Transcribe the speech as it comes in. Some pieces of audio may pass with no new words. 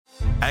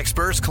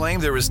Experts claim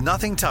there is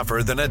nothing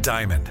tougher than a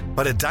diamond.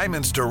 But at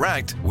Diamonds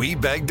Direct, we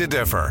beg to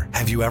differ.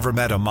 Have you ever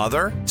met a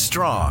mother?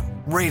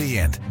 Strong,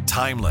 radiant,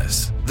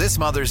 timeless. This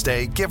Mother's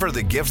Day, give her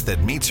the gift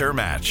that meets her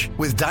match.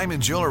 With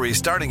diamond jewelry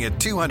starting at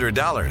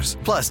 $200.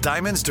 Plus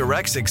Diamonds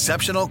Direct's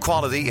exceptional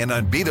quality and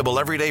unbeatable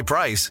everyday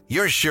price,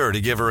 you're sure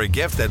to give her a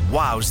gift that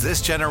wows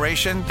this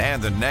generation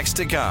and the next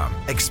to come.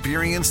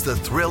 Experience the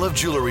thrill of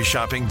jewelry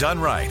shopping done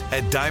right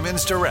at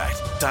Diamonds Direct.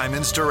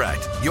 Diamonds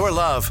Direct. Your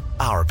love,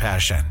 our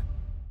passion.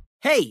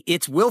 Hey,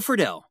 it's Will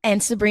Friedle.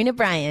 And Sabrina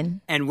Bryan.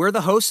 And we're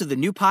the hosts of the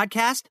new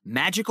podcast,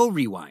 Magical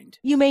Rewind.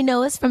 You may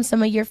know us from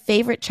some of your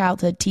favorite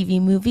childhood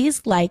TV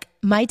movies like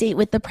My Date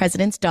with the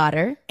President's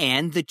Daughter.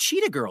 And the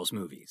Cheetah Girls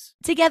movies.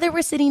 Together,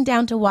 we're sitting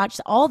down to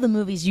watch all the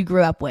movies you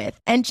grew up with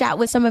and chat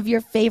with some of your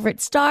favorite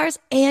stars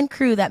and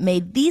crew that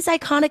made these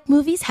iconic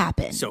movies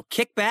happen. So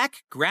kick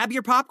back, grab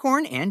your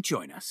popcorn, and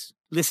join us.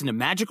 Listen to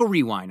Magical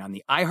Rewind on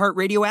the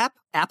iHeartRadio app,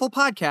 Apple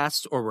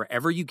Podcasts, or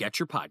wherever you get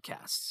your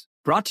podcasts.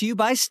 Brought to you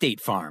by State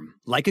Farm.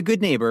 Like a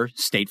good neighbor,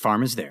 State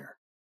Farm is there.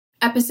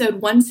 Episode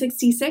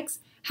 166,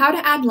 How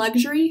to Add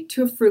Luxury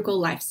to a Frugal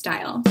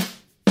Lifestyle.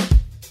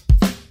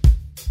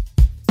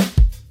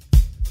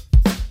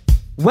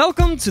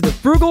 Welcome to the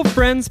Frugal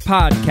Friends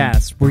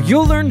Podcast, where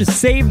you'll learn to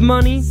save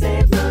money,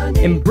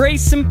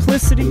 embrace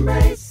simplicity,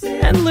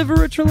 and live a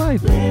richer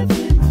life.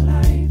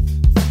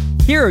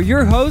 Here are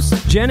your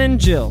hosts, Jen and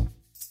Jill.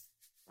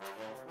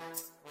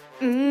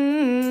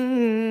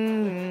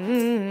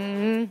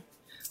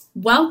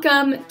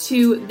 Welcome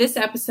to this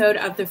episode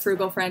of the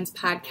Frugal Friends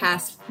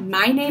Podcast.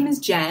 My name is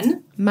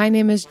Jen. My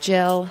name is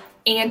Jill.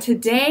 And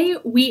today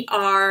we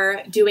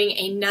are doing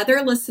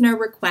another listener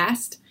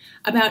request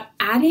about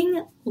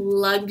adding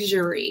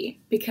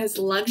luxury, because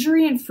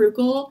luxury and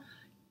frugal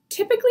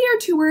typically are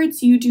two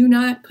words you do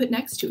not put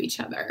next to each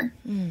other.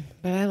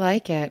 But I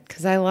like it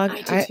because I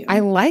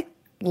like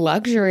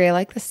luxury. I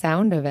like the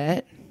sound of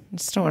it. I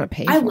just don't want to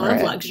pay for it. I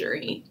love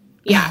luxury.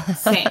 Yeah,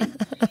 same.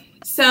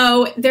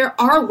 So there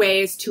are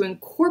ways to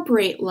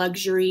incorporate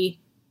luxury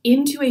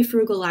into a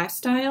frugal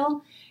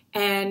lifestyle,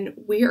 and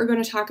we are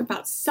going to talk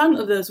about some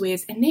of those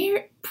ways, and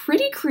they're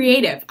pretty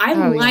creative. I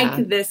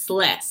like this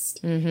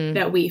list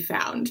that we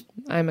found.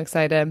 I'm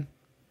excited.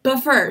 But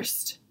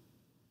first,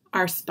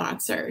 our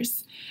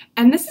sponsors.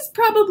 And this is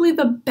probably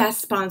the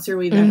best sponsor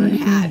we've ever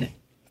had.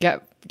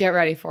 Get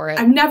ready for it.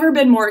 I've never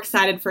been more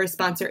excited for a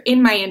sponsor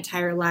in my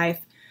entire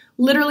life.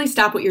 Literally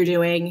stop what you're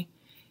doing.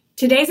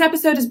 Today's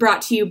episode is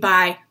brought to you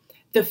by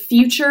the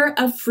Future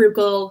of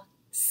Frugal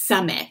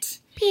Summit.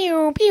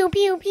 Pew, pew,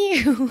 pew,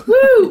 pew.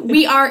 Woo!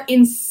 We are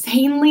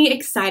insanely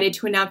excited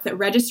to announce that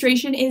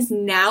registration is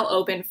now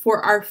open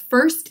for our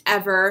first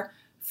ever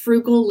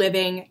Frugal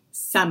Living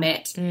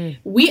Summit.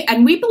 We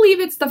believe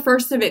it's the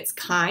first of its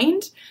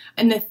kind,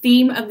 and the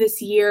theme of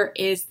this year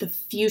is the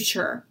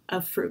future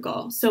of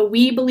frugal. So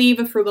we believe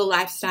a frugal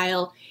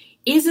lifestyle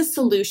is a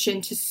solution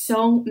to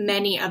so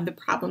many of the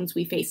problems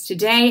we face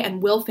today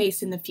and will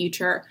face in the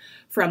future,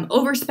 from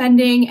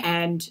overspending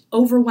and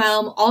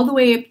overwhelm all the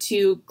way up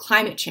to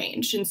climate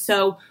change. And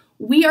so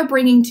we are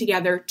bringing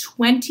together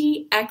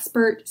 20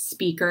 expert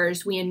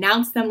speakers. We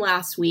announced them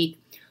last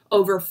week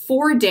over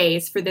 4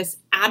 days for this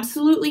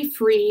absolutely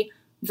free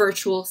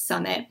virtual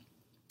summit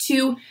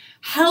to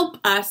help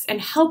us and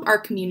help our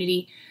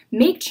community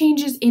make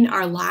changes in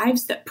our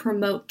lives that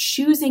promote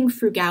choosing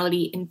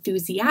frugality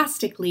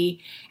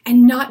enthusiastically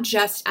and not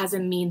just as a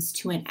means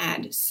to an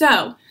end.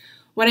 So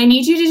what I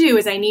need you to do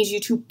is I need you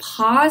to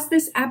pause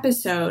this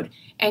episode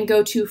and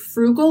go to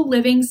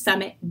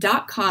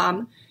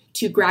frugallivingsummit.com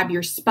to grab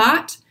your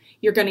spot.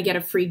 You're going to get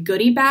a free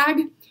goodie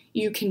bag.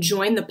 You can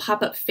join the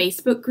pop-up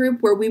Facebook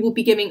group where we will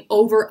be giving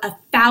over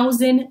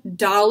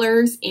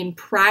 $1,000 in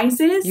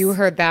prizes. You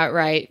heard that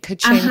right.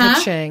 Ka-ching,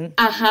 ka-ching.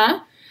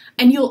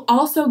 And you'll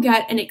also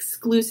get an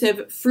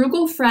exclusive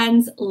Frugal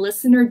Friends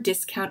listener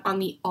discount on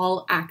the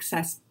All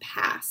Access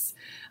Pass,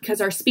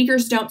 because our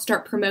speakers don't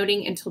start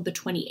promoting until the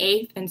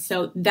 28th. And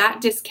so that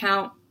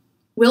discount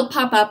will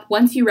pop up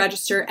once you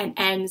register and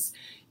ends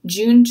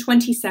June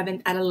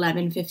 27th at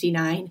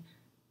 11:59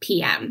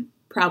 p.m.,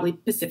 probably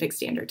Pacific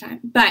Standard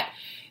Time. But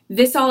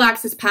this All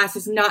Access Pass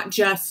is not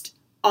just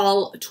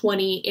all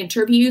 20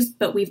 interviews,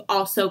 but we've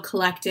also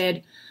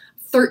collected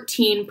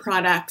 13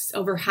 products.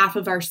 Over half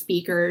of our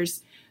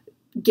speakers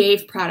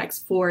gave products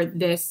for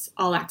this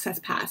All Access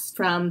Pass,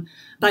 from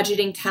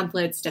budgeting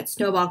templates, debt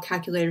snowball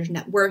calculators,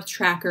 net worth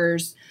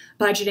trackers,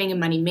 budgeting and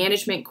money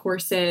management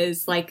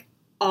courses, like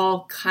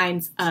all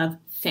kinds of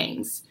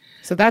things.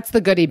 So that's the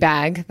goodie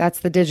bag.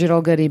 That's the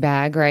digital goodie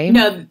bag, right?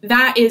 No,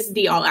 that is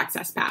the All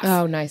Access Pass.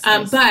 Oh, nice.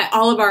 But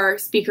all of our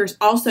speakers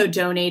also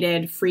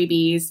donated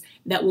freebies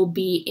that will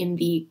be in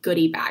the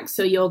goodie bag.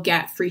 So you'll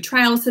get free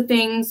trials of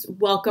things,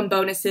 welcome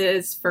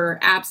bonuses for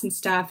apps and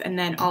stuff, and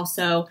then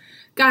also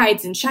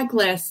guides and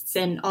checklists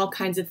and all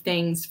kinds of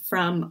things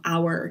from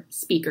our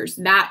speakers.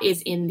 That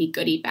is in the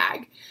goodie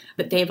bag.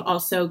 But they've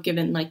also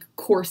given like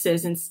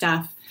courses and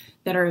stuff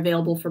that are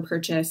available for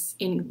purchase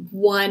in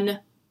one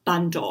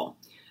bundle.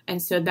 And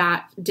so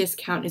that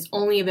discount is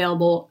only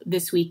available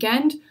this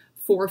weekend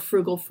for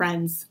Frugal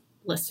Friends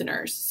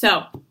listeners.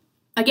 So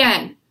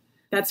again,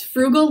 that's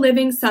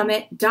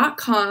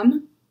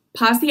frugallivingsummit.com.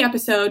 Pause the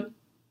episode.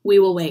 We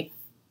will wait.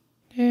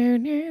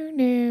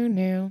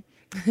 No.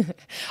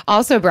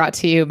 Also brought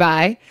to you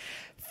by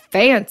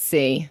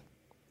Fancy.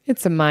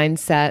 It's a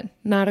mindset,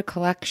 not a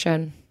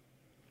collection.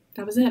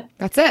 That was it.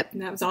 That's it.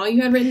 And that was all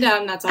you had written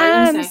down. That's all you're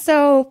going to say. I'm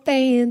so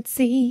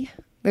fancy.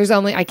 There's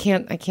only, I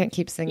can't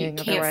keep singing.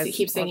 You can't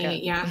keep singing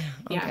it. Yeah.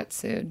 I'll get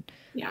sued.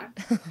 Yeah.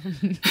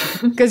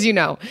 Because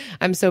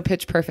I'm so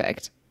pitch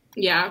perfect.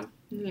 Yeah.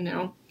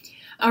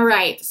 All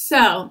right.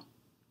 So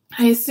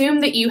I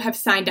assume that you have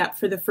signed up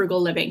for the Frugal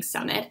Living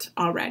Summit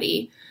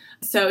already.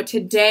 So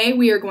today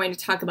we are going to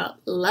talk about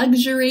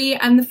luxury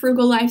and the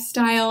frugal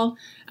lifestyle.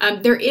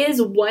 There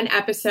is one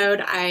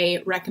episode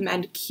I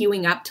recommend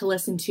queuing up to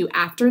listen to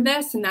after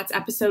this, and that's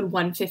episode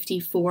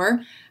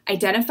 154,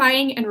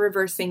 Identifying and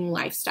Reversing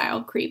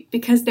Lifestyle Creep,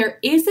 because there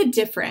is a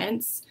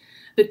difference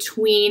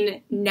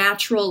between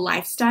natural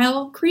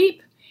lifestyle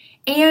creep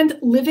and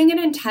living an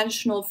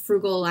intentional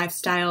frugal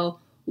lifestyle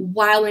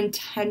while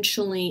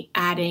intentionally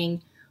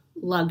adding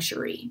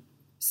luxury.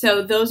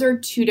 So those are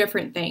two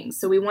different things.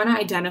 So we want to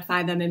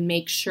identify them and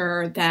make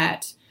sure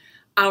that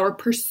our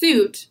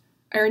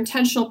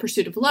intentional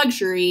pursuit of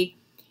luxury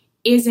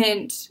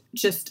isn't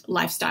just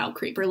lifestyle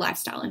creep or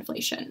lifestyle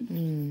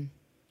inflation.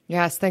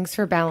 Yes, thanks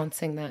for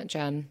balancing that,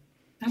 Jen.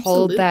 Absolutely.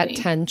 Hold that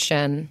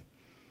tension.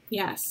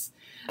 Yes.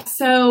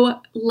 So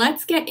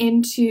let's get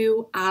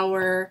into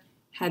our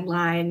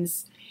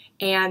headlines.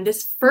 And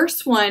this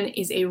first one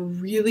is a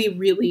really,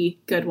 really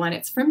good one.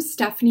 It's from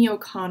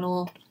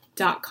StephanieO'Connell.com.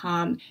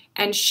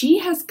 And she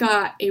has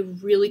got a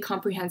really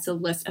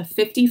comprehensive list of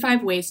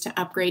 55 ways to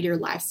upgrade your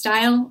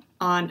lifestyle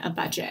on a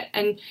budget.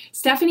 And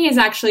Stephanie is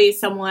actually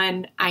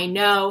someone I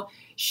know.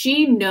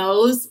 She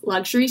knows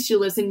luxury. She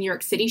lives in New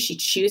York City. She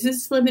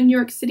chooses to live in New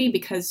York City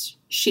because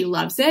she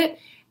loves it.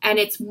 And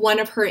it's one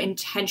of her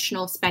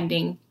intentional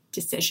spending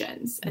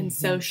decisions. And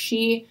so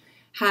she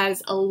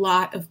has a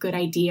lot of good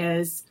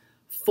ideas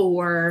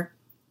for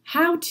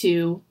how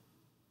to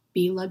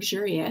be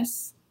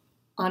luxurious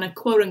on a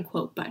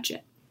quote-unquote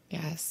budget.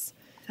 Yes.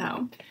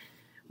 So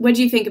what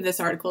do you think of this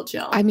article,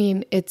 Jill? I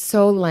mean, it's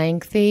so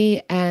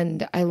lengthy,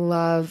 and I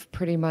love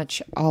pretty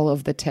much all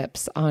of the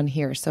tips on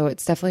here. So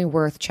it's definitely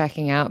worth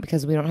checking out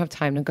because we don't have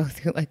time to go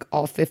through like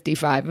all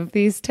 55 of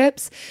these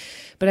tips.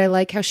 But I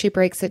like how she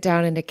breaks it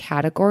down into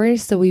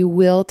categories. So we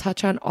will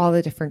touch on all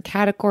the different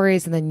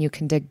categories, and then you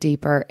can dig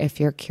deeper if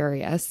you're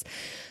curious.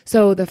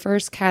 So the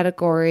first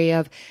category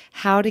of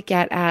how to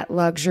get at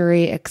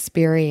luxury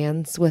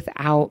experience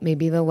without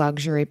maybe the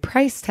luxury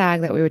price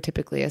tag that we would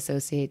typically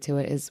associate to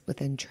it is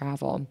within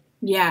travel.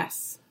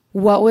 Yes.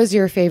 What was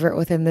your favorite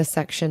within this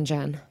section,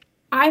 Jen?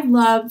 I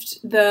loved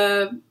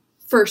the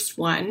first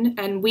one,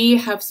 and we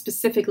have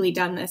specifically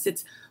done this.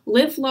 It's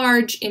live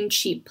large in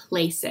cheap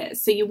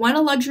places. So you want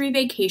a luxury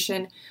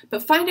vacation,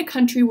 but find a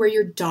country where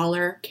your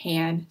dollar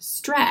can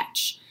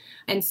stretch.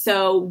 And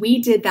so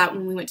we did that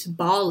when we went to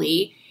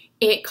Bali.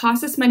 It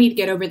cost us money to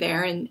get over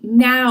there, and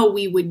now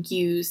we would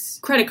use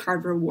credit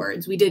card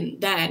rewards. We didn't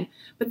then,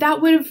 but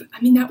that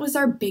was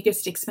our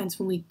biggest expense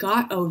when we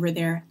got over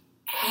there.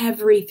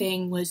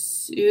 Everything was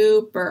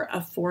super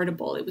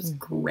affordable. It was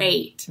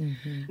great.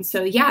 And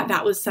so, yeah,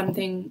 that was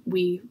something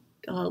we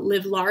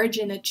live large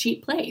in a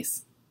cheap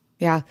place.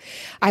 Yeah,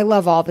 I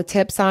love all the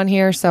tips on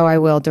here, so I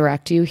will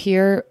direct you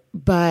here,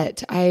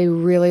 but I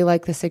really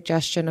like the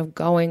suggestion of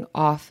going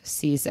off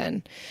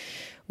season.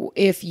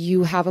 If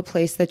you have a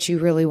place that you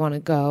really want to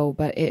go,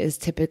 but it is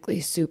typically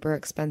super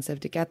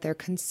expensive to get there,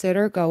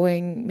 consider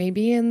going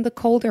maybe in the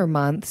colder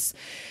months,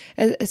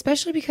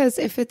 especially because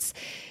if it's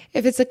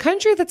a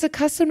country that's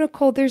accustomed to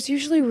cold, there's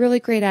usually really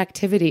great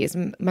activities.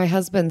 My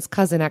husband's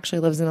cousin actually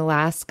lives in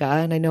Alaska,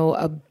 and I know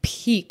a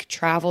peak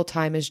travel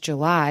time is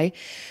July,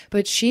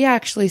 but she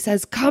actually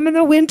says, come in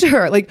the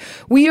winter. Like,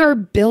 we are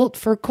built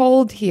for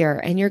cold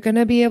here, and you're going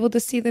to be able to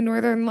see the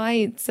northern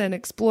lights and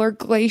explore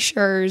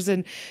glaciers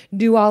and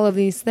do all of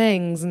these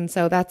things. And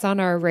so that's on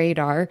our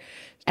radar.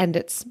 And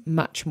it's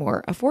much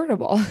more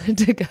affordable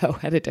to go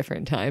at a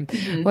different time,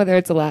 whether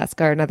it's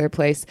Alaska or another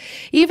place.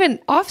 Even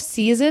off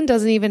season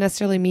doesn't even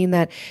necessarily mean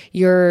that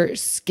you're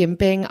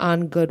skimping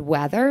on good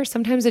weather.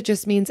 Sometimes it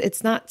just means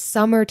it's not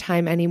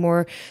summertime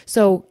anymore.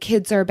 So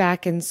kids are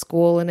back in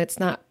school and it's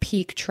not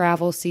peak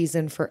travel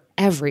season for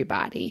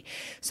everybody.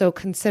 So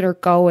consider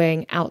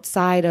going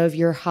outside of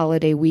your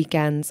holiday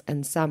weekends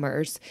and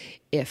summers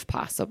if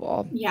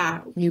possible.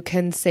 Yeah. You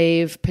can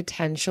save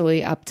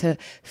potentially up to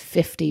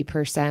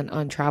 50%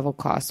 on travel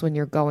costs when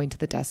you're going to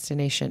the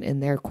destination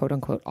in their quote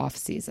unquote off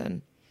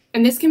season.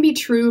 And this can be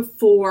true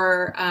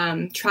for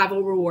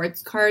travel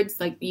rewards cards,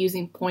 like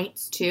using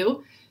points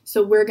too.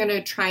 So we're going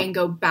to try and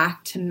go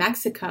back to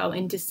Mexico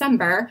in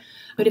December.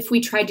 But if we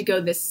tried to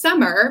go this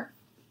summer,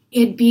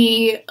 it'd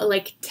be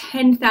like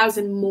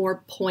 10,000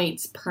 more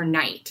points per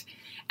night.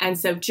 And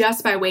so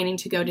just by waiting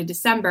to go to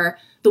December,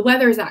 the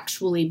weather is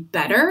actually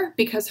better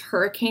because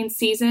hurricane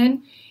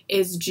season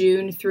is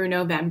June through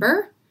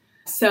November.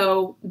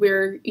 So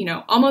we're,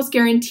 almost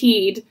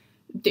guaranteed,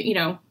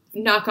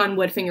 knock on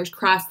wood, fingers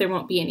crossed, there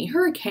won't be any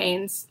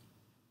hurricanes,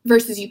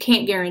 versus you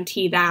can't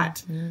guarantee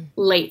that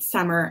late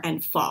summer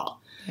and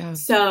fall. Yeah.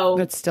 So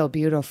But it's still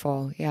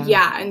beautiful. Yeah.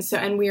 Yeah.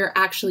 And we are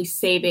actually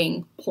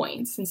saving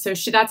points. And so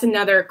that's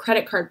another,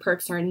 credit card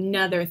perks are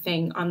another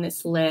thing on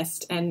this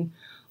list. And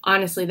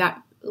honestly,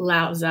 that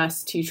allows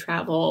us to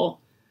travel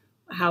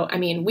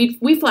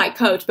we fly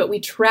coach, but we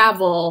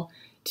travel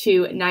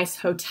to nice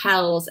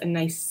hotels and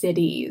nice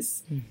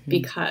cities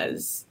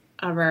because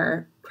of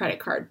our credit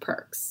card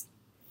perks.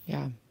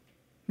 Yeah.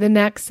 The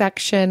next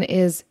section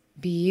is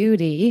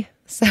beauty.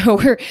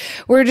 So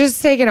we're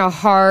just taking a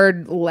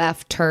hard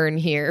left turn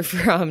here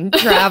from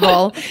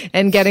travel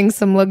and getting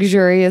some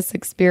luxurious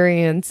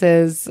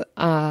experiences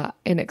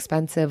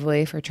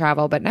inexpensively for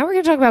travel. But now we're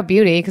going to talk about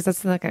beauty because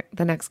that's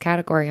the next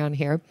category on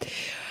here.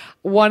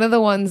 One of the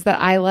ones that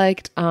I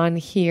liked on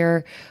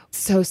here,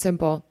 so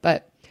simple,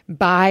 but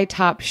buy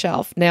top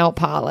shelf nail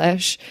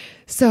polish.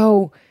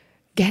 So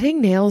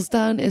getting nails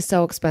done is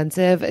so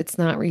expensive. It's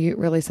not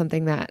really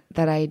something that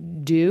I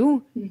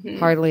do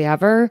hardly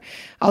ever.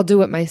 I'll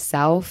do it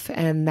myself,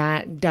 and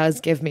that does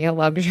give me a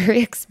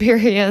luxury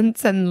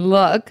experience and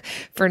look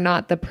for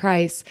not the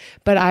price.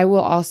 But I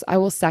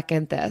will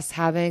second this.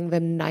 Having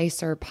the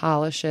nicer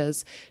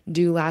polishes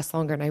do last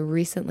longer. And I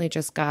recently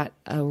just got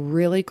a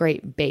really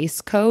great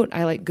base coat.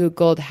 I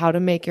Googled how to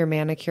make your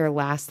manicure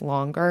last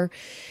longer,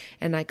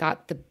 and I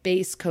got the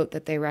base coat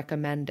that they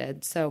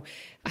recommended. So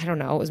I don't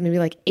know, it was maybe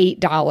like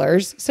 $8.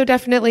 So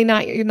definitely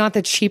not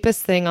the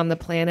cheapest thing on the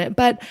planet,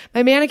 but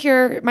my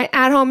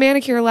at-home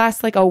manicure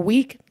lasts like a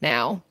week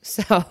now.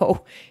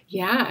 So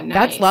yeah, nice.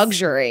 That's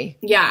luxury.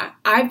 Yeah.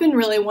 I've been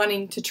really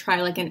wanting to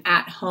try like an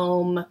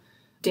at-home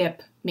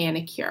dip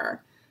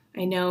manicure.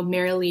 I know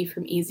Mary Lee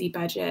from Easy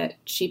Budget,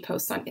 she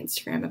posts on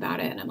Instagram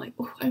about it, and I'm like,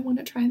 oh, I want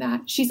to try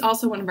that. She's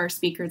also one of our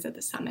speakers at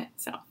the summit.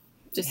 So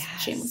just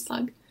shameless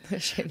plug.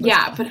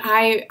 But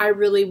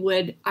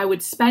I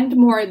would spend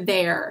more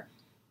there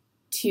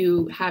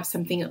to have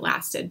something that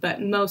lasted,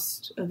 but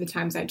most of the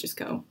times I just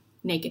go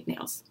naked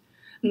nails.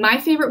 My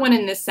favorite one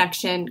in this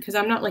section, because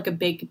I'm not like a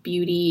big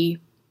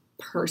beauty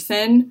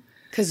person.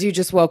 Because you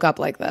just woke up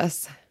like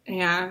this.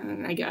 Yeah,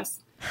 I guess.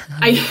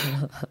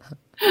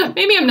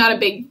 Maybe I'm not a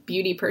big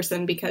beauty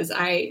person because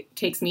it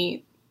takes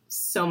me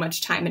so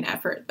much time and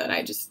effort that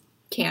I just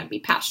can't be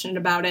passionate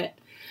about it.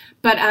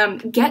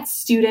 But get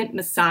student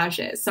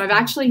massages. So I've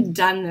actually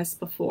done this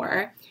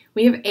before.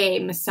 We have a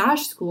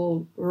massage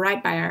school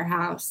right by our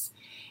house,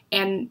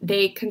 and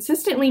they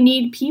consistently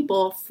need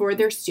people for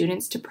their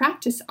students to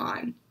practice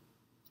on.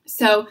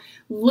 So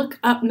look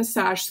up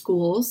massage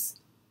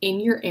schools in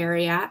your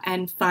area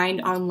and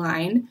find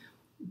online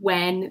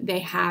when they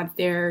have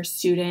their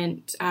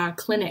student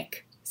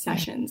clinic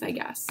sessions, I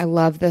guess. I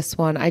love this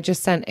one. I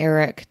just sent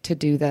Eric to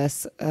do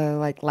this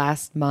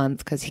last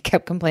month because he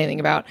kept complaining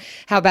about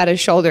how bad his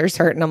shoulders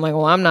hurt. And I'm like,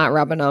 well, I'm not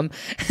rubbing them.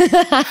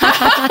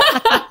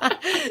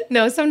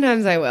 No,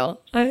 sometimes I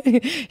will.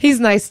 He's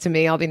nice to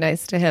me. I'll be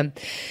nice to him.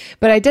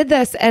 But I did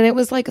this, and it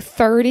was like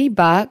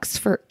 $30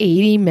 for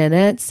 80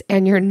 minutes,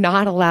 and you're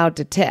not allowed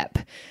to tip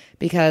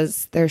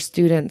because they're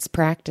students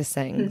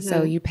practicing.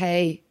 So you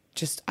pay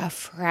just a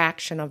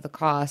fraction of the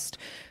cost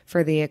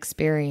for the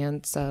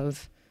experience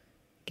of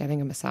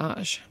getting a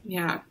massage.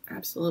 Yeah,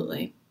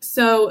 absolutely.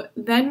 So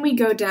then we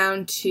go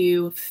down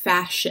to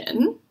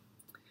fashion,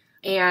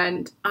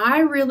 and I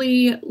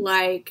really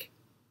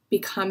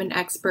become an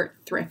expert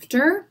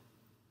thrifter,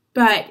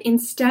 but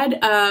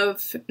instead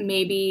of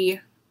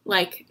maybe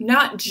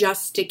not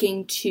just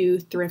sticking to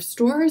thrift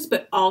stores,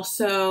 but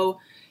also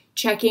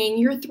checking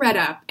your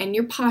ThredUp and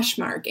your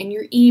Poshmark and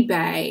your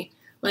eBay.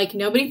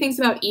 Nobody thinks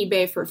about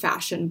eBay for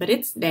fashion, but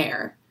it's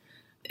there.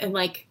 And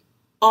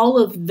all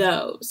of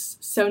those.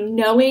 So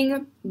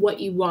knowing what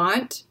you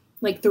want,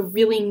 the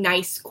really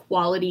nice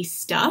quality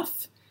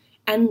stuff,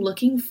 and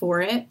looking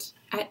for it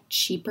at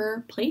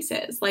cheaper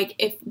places.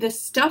 If the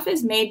stuff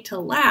is made to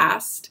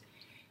last,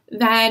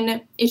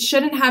 then it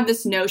shouldn't have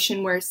this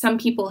notion where some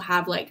people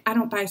have I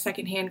don't buy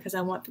secondhand because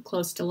I want the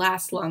clothes to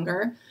last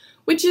longer,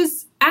 which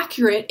is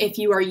accurate if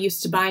you are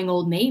used to buying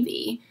Old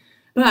Navy.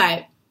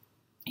 But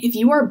if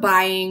you are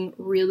buying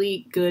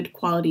really good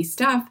quality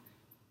stuff,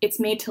 it's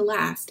made to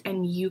last,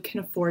 and you can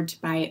afford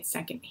to buy it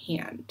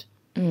secondhand.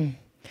 And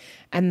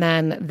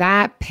then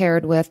that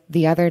paired with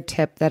the other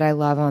tip that I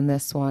love on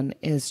this one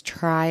is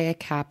try a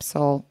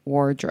capsule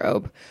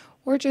wardrobe,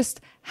 or just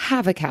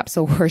have a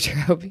capsule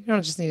wardrobe. You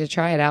don't just need to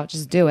try it out,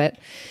 just do it.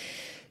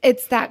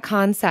 It's that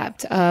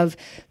concept of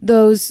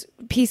those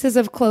pieces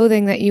of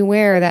clothing that you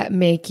wear that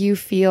make you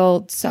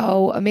feel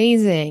so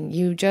amazing.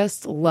 You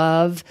just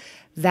love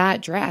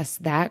that dress,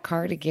 that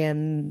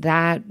cardigan,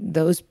 that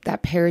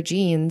pair of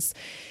jeans.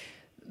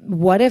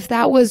 what if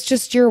that was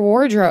just your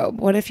wardrobe?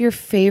 What if your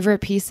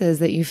favorite pieces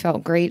that you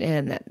felt great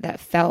in, that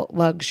felt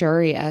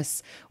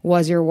luxurious,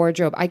 was your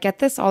wardrobe? I get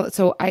this all.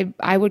 So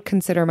I would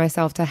consider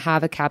myself to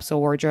have a capsule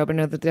wardrobe. I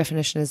know the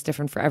definition is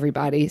different for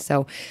everybody.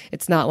 So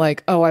it's not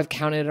like, oh, I've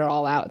counted it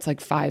all out. It's like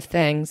 5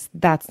 things.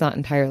 That's not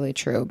entirely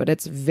true, but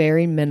it's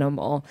very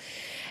minimal.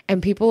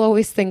 And people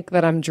always think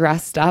that I'm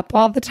dressed up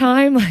all the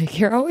time. Like,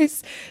 you're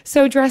always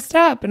so dressed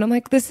up. And I'm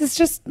like, this is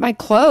just my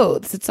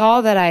clothes. It's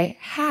all that I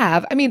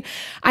have. I mean,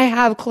 I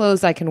have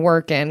clothes I can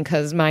work in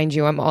because, mind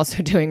you, I'm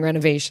also doing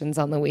renovations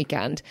on the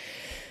weekend.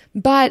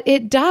 But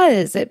it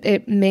does.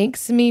 It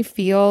makes me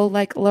feel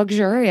like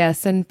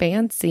luxurious and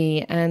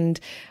fancy and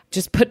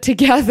just put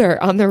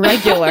together on the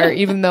regular,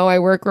 even though I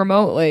work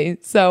remotely.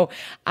 So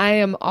I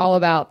am all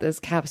about this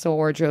capsule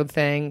wardrobe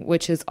thing,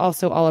 which is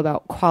also all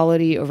about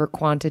quality over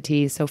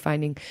quantity. So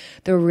finding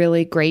the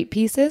really great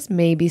pieces,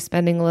 maybe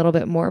spending a little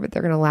bit more, but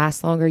they're going to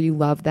last longer. You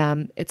love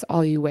them. It's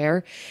all you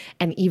wear.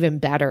 And even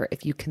better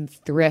if you can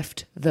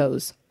thrift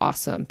those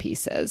awesome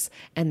pieces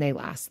and they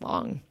last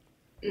long.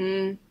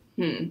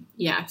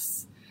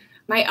 Yes.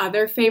 My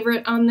other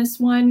favorite on this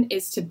one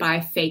is to buy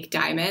fake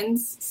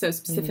diamonds. So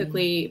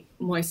specifically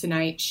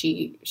moissanite,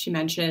 she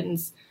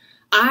mentions.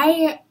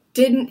 I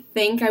didn't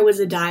think I was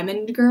a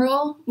diamond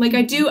girl. Like,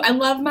 I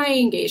love my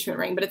engagement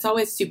ring, but it's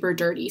always super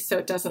dirty, so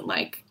it doesn't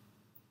like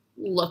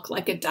look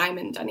like a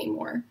diamond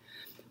anymore.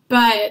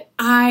 But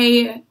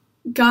I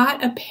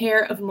got a pair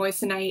of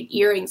moissanite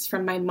earrings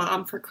from my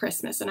mom for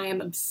Christmas, and I am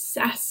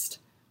obsessed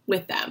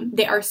with them.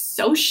 They are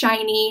so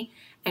shiny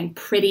and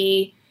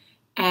pretty,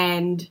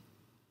 and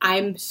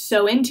I'm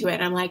so into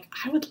it. I'm like,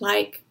 I would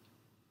like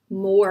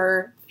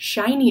more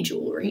shiny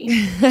jewelry.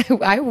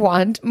 I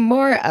want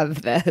more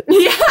of this.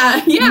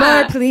 Yeah.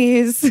 More,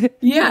 please.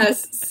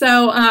 Yes.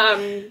 So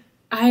I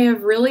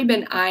have really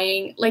been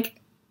eyeing, like,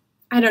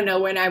 I don't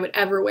know when I would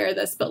ever wear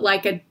this, but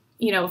like a,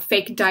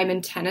 fake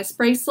diamond tennis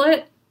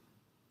bracelet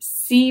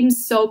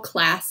seems so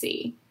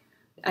classy.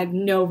 I have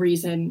no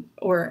reason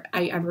or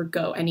I ever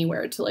go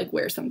anywhere to like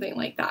wear something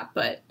like that.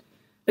 But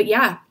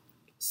yeah.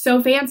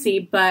 So fancy,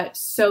 but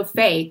so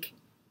fake,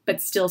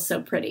 but still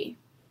so pretty.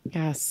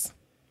 Yes.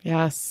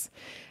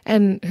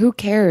 And who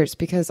cares?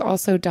 Because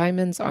also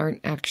diamonds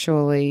aren't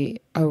actually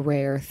a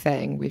rare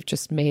thing. We've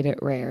just made it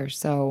rare.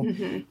 So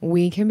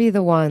we can be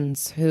the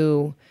ones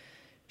who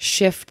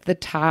shift the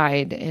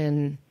tide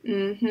in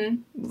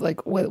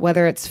like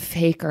whether it's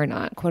fake or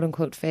not, quote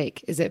unquote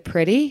fake. Is it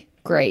pretty?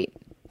 Great.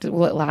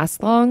 Will it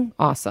last long?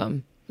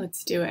 Awesome.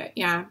 Let's do it.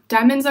 Yeah.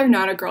 Diamonds are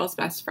not a girl's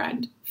best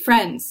friend.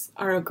 Friends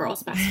are a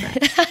girl's best friend.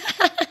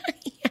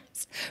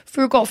 Yes.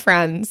 Frugal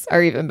friends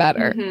are even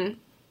better.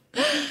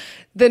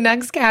 The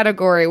next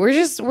category, we're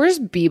just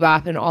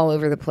bebopping all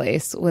over the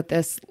place with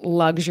this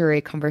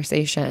luxury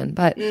conversation.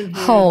 But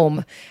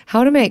home,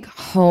 how to make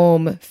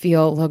home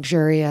feel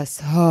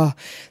luxurious. Oh,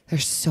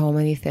 there's so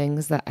many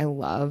things that I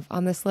love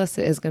on this list.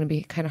 It is going to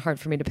be kind of hard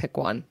for me to pick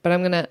one, but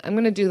I'm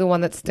going to do the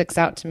one that sticks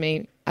out to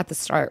me at the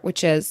start,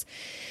 which is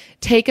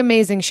take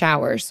amazing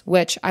showers,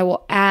 which I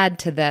will add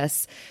to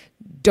this.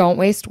 Don't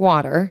waste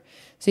water,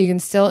 so you can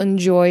still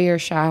enjoy your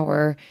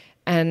shower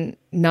and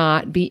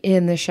not be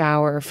in the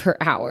shower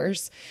for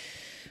hours.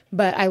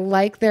 But I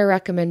like their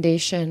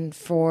recommendation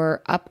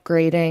for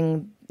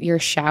upgrading your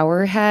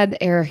shower head.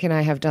 Eric and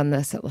I have done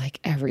this at like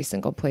every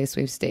single place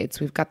we've stayed.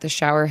 So we've got the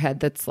shower head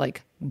that's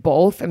like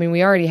both. I mean,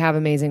 we already have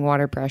amazing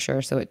water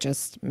pressure, so it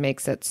just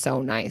makes it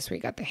so nice. We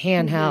got the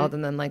handheld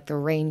and then like the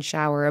rain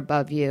shower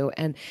above you.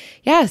 And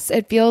yes,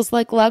 it feels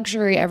like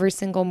luxury every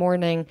single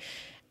morning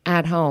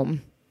at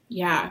home.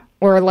 Yeah.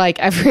 Or like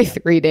every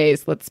 3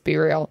 days, let's be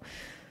real.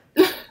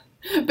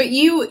 But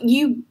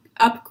you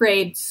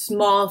upgrade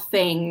small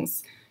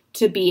things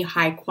to be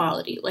high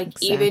quality. Like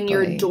even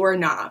your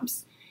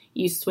doorknobs,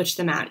 you switch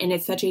them out. And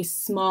it's such a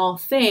small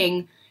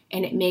thing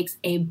and it makes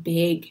a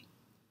big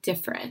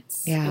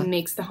difference. Yeah. It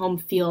makes the home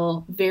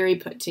feel very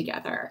put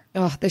together.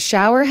 Oh, the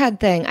shower head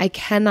thing. I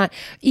cannot,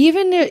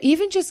 even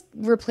just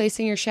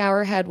replacing your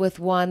shower head with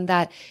one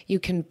that you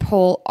can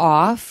pull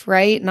off,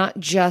 right? Not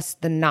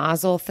just the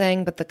nozzle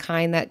thing, but the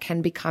kind that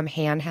can become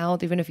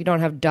handheld, even if you don't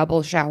have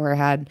double shower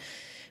head.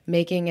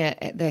 Making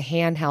it the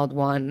handheld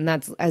one, and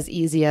that's as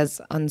easy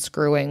as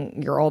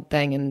unscrewing your old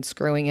thing and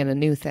screwing in a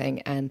new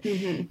thing, and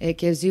it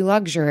gives you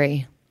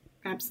luxury.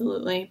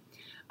 Absolutely.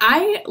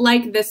 I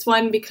like this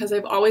one because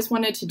I've always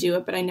wanted to do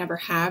it, but I never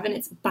have, and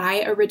it's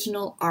buy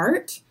original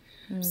art.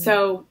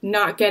 So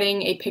not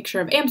getting a picture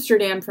of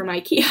Amsterdam from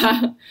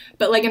IKEA,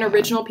 but like an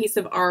original piece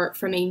of art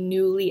from a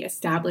newly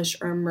established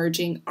or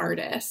emerging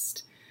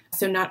artist.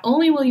 So not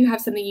only will you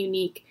have something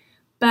unique,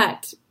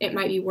 but it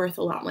might be worth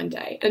a lot one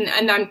day.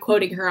 And I'm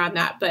quoting her on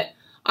that. But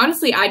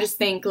honestly, I just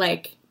think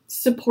like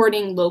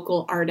supporting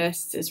local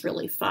artists is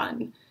really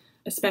fun,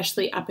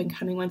 especially up and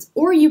coming ones.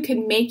 Or you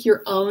can make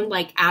your own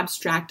like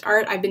abstract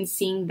art. I've been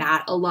seeing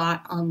that a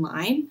lot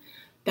online.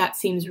 That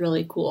seems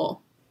really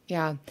cool.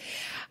 Yeah.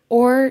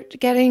 Or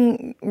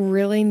getting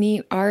really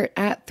neat art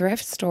at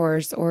thrift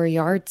stores or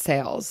yard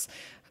sales.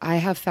 I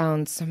have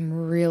found some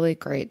really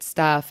great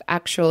stuff.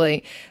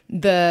 Actually,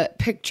 the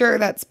picture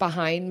that's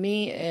behind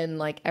me in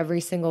like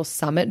every single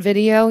summit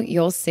video,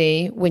 you'll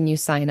see when you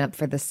sign up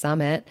for the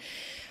summit,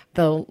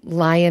 the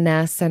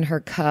lioness and her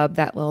cub,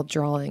 that little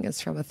drawing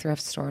is from a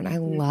thrift store, and I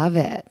love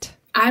it.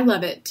 I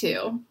love it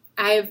too.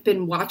 I have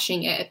been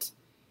watching it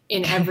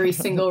in every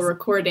single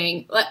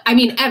recording. I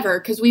mean, ever,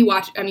 because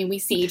we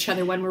see each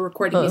other when we're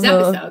recording these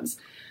episodes.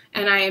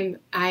 And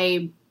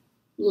I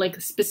like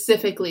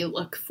specifically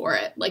look for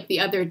it. Like the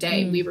other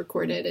day we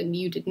recorded and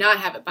you did not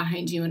have it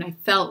behind you. And I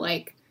felt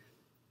like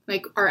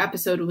our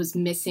episode was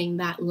missing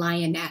that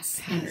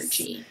lioness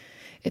energy.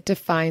 It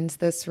defines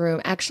this room.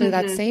 Actually,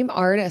 that same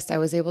artist I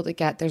was able to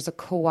get, there's a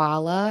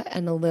koala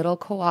and a little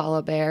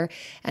koala bear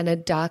and a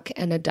duck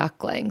and a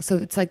duckling. So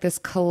it's like this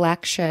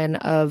collection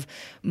of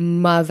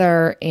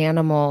mother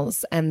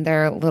animals and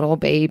their little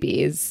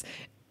babies.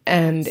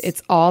 And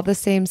it's all the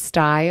same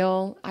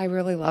style. I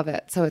really love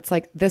it. So it's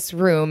like this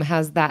room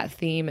has that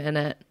theme in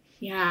it.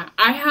 Yeah.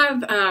 I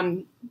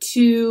have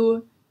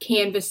 2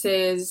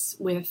 canvases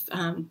with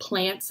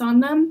plants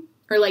on them,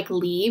 or like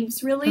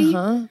leaves really,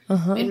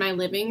 in my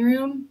living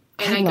room.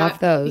 And I love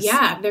those.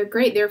 Yeah, they're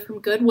great. They're from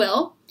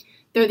Goodwill.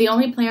 They're the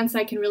only plants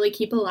I can really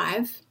keep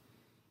alive.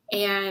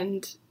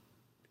 And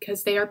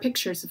because they are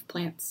pictures of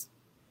plants.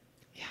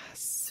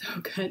 Yes.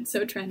 So good.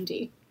 So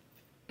trendy.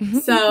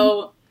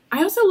 So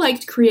I also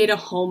liked create a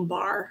home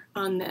bar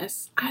on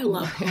this. I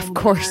love home bars. Of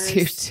course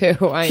you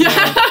do. I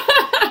know.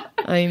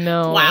 I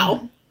know.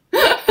 Wow.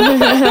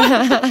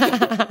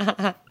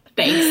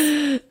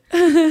 Thanks.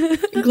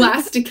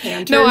 Glass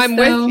decanters. No, I'm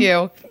with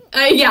you.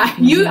 Yeah,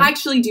 you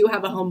actually do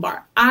have a home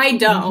bar. I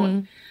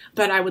don't,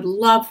 but I would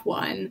love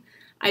one.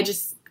 I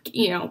just,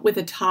 with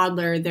a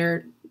toddler,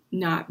 they're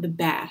not the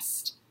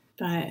best.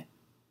 But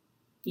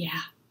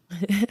yeah.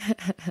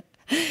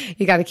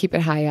 You got to keep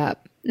it high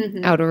up,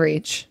 out of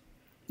reach.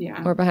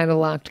 Yeah. Or behind a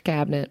locked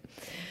cabinet.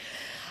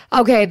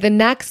 Okay, the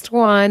next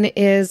one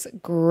is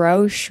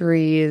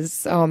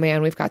groceries. Oh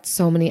man, we've got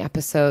so many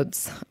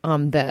episodes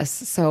on this.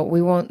 So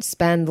we won't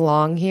spend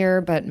long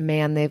here, but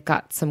man, they've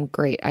got some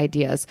great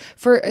ideas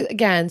for,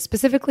 again,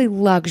 specifically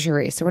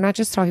luxury. So we're not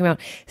just talking about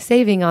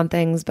saving on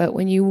things, but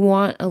when you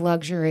want a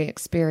luxury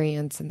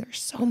experience, and there's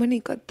so many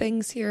good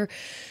things here,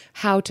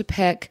 how to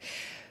pick,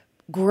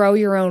 grow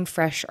your own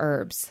fresh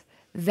herbs.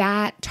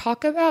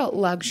 Talk about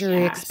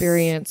luxury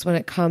experience when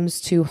it comes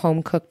to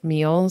home cooked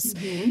meals.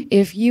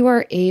 If you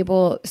are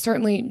able,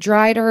 certainly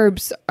dried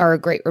herbs are a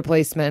great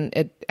replacement.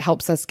 It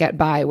helps us get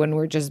by when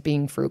we're just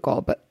being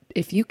frugal. But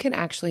if you can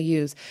actually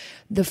use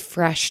the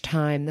fresh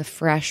thyme, the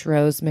fresh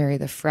rosemary,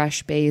 the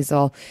fresh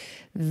basil,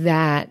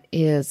 that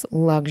is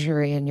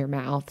luxury in your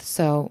mouth.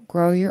 So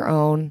grow your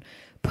own,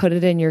 put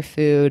it in your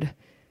food.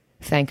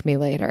 Thank me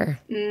later.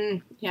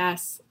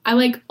 Yes.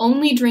 I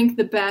only drink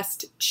the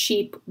best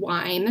cheap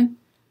wine.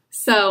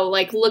 So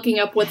looking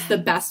up what's the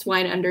best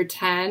wine under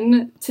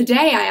 10.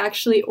 Today I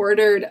actually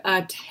ordered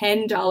a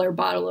 $10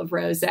 bottle of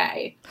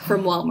rosé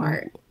from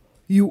Walmart.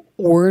 You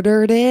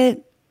ordered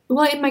it?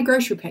 Well, in my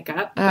grocery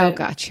pickup. Oh,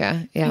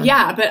 gotcha. Yeah.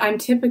 Yeah, but I'm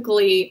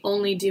typically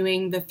only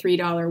doing the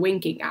 $3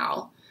 Winking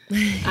Owl.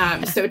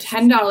 So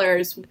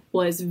 $10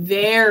 was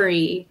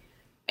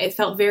it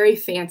felt very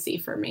fancy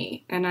for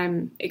me, and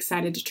I'm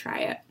excited to try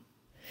it.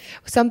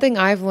 Something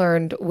I've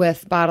learned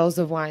with bottles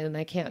of wine, and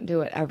I can't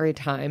do it every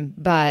time,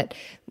 but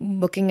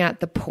looking at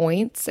the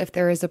points, if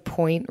there is a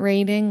point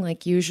rating,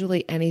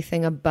 usually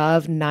anything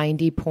above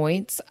 90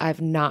 points,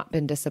 I've not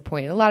been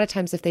disappointed. A lot of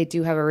times if they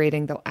do have a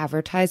rating, they'll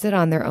advertise it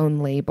on their own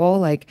label,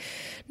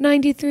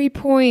 93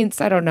 points.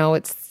 I don't know.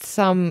 It's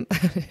some,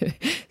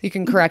 you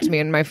can correct me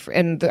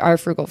in our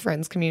Frugal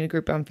Friends community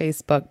group on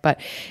Facebook, but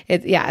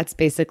it's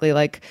basically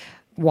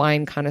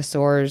wine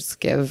connoisseurs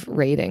give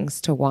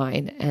ratings to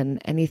wine, and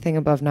anything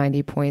above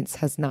 90 points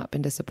has not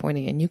been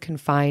disappointing. And you can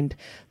find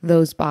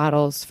those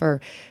bottles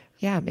for,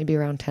 maybe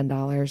around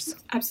 $10.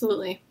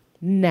 Absolutely.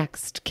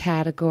 Next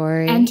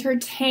category.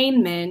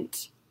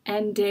 Entertainment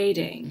and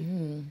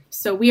dating.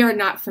 So we are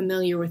not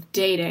familiar with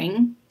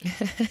dating.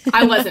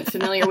 I wasn't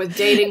familiar with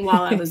dating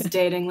while I was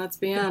dating, let's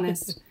be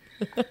honest.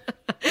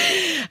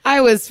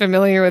 I was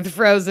familiar with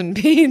frozen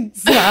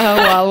pizza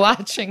while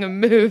watching a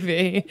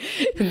movie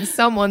in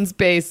someone's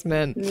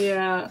basement.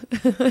 Yeah.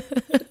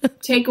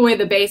 Take away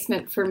the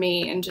basement for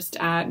me and just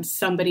add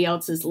somebody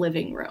else's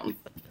living room.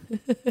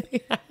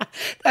 Yeah,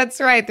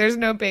 that's right. There's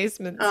no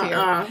basements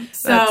here.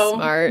 So that's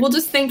smart. We'll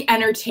just think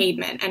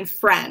entertainment and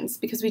friends,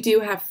 because we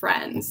do have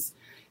friends.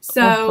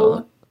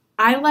 So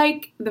I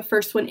like the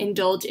first one,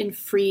 indulge in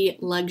free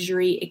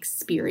luxury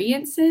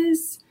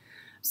experiences.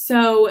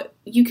 So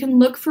you can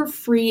look for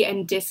free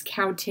and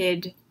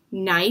discounted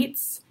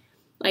nights,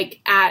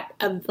 at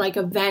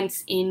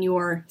events in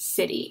your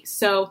city.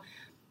 So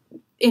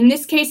in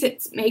this case,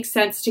 it makes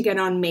sense to get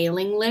on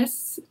mailing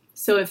lists.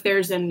 So if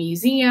there's a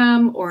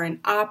museum or an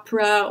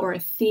opera or a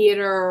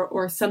theater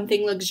or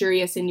something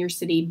luxurious in your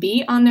city,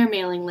 be on their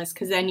mailing list,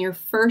 because then you're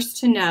first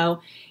to know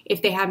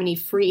if they have any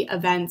free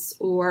events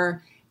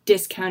or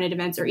discounted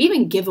events or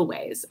even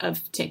giveaways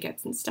of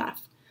tickets and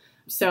stuff.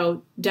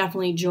 So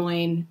definitely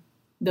join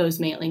those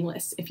mailing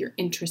lists if you're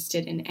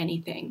interested in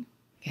anything.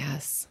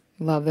 Yes.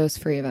 Love those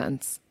free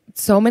events.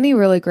 So many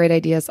really great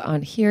ideas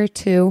on here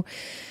too,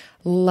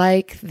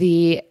 like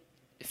the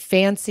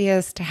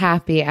fanciest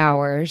happy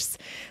hours.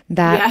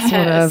 That's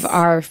one of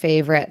our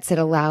favorites. It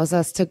allows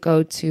us to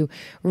go to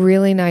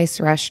really nice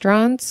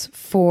restaurants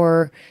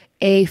for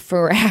a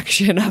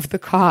fraction of the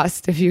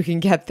cost if you can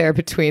get there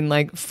between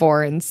like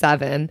 4 and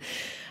 7,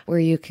 where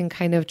you can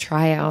kind of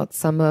try out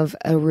some of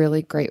a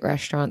really great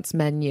restaurant's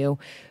menu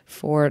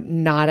for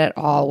not at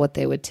all what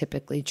they would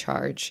typically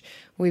charge.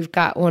 We've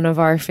got one of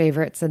our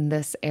favorites in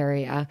this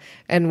area,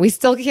 and we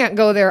still can't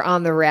go there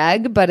on the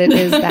reg, but it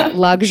is that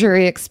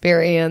luxury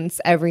experience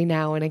every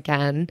now and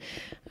again.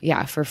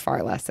 Yeah, for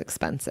far less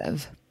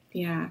expensive.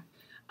 Yeah.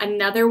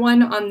 Another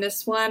one on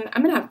this one,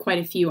 I'm going to have quite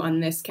a few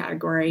on this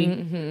category.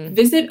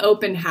 Visit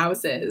open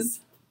houses.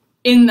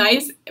 In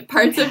nice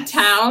parts of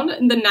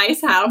town, the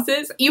nice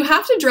houses, you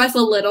have to dress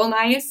a little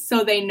nice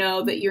so they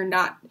know that you're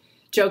not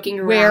joking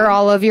around. Wear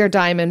all of your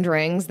diamond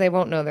rings. They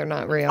won't know they're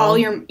not real. All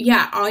your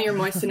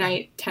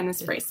moissanite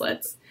tennis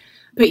bracelets.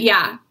 But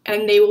yeah,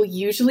 and they will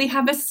usually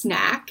have a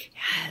snack.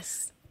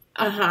 Yes.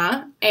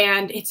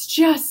 And it's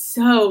just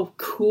so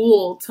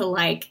cool to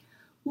like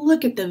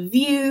look at the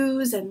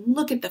views and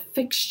look at the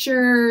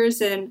fixtures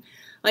and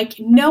like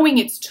knowing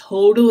it's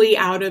totally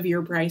out of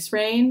your price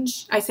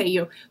range. I say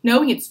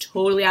knowing it's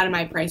totally out of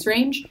my price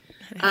range.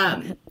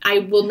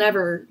 I will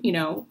never,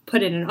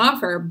 put in an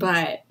offer,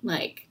 but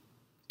like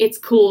it's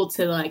cool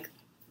to like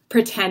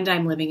pretend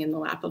I'm living in the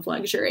lap of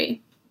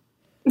luxury.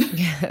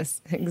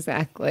 Yes,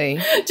 exactly.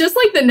 Just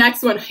like the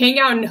next one, hang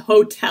out in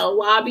hotel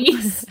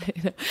lobbies.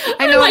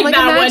 I know, I'm like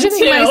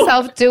imagining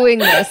myself doing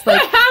this.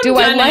 Like, do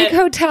I like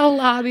hotel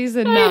lobbies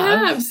enough?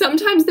 I have.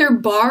 Sometimes their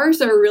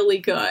bars are really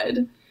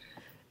good.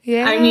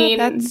 Yeah, I mean,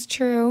 that's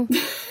true.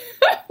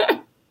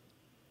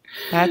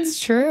 That's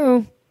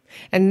true.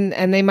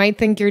 And they might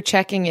think you're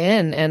checking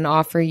in and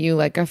offer you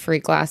like a free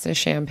glass of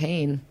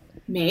champagne.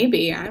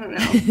 Maybe. I don't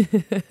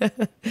know.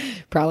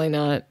 Probably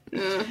not.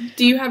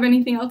 Do you have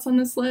anything else on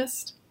this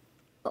list?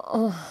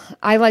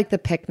 I like the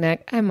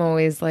picnic. I'm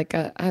always like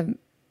I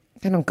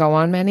don't go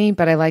on many,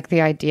 but I like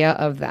the idea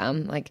of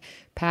them. Like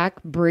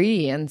pack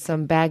brie and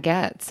some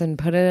baguettes and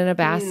put it in a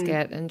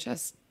basket and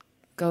just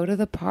go to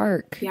the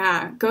park.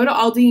 Yeah. Go to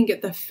Aldi and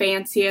get the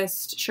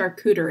fanciest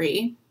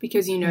charcuterie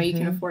because you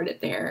can afford it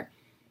there.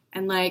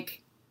 And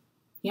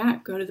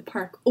go to the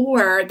park.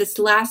 Or this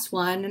last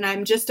one, and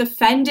I'm just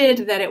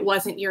offended that it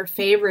wasn't your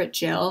favorite,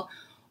 Jill.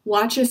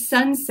 Watch a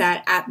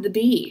sunset at the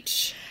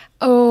beach.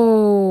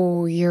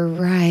 Oh, you're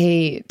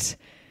right.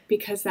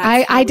 Because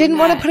that's I didn't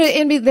want to put it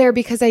in there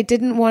because I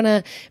didn't want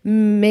to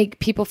make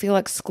people feel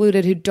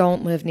excluded who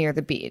don't live near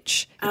the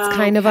beach. It's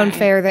kind of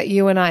unfair that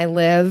you and I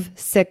live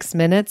 6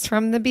 minutes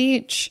from the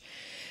beach.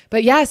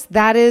 But yes,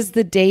 that is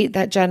the date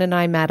that Jen and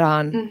I met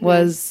on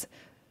was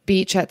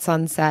beach at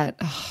sunset.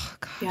 Oh,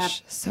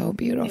 gosh, so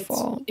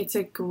beautiful. It's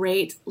a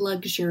great,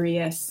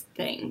 luxurious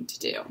thing to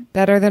do.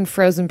 Better than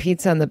frozen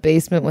pizza in the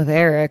basement with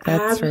Eric,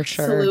 that's for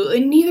sure.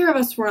 Absolutely. Neither of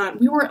us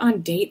we weren't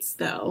on dates,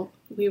 though.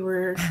 We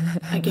were,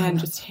 again,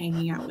 just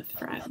hanging out with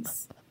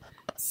friends.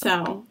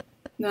 So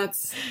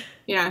that's,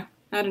 I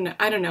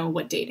don't know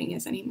what dating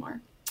is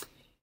anymore.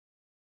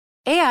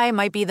 AI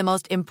might be the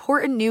most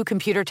important new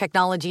computer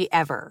technology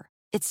ever.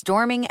 It's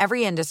storming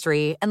every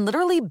industry, and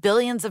literally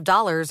billions of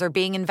dollars are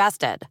being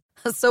invested.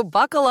 So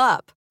buckle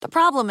up. The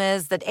problem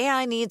is that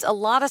AI needs a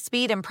lot of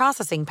speed and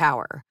processing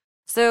power.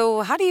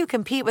 So how do you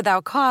compete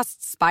without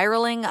costs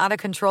spiraling out of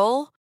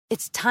control?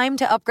 It's time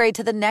to upgrade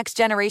to the next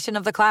generation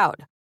of the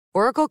cloud.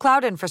 Oracle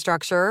Cloud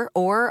Infrastructure,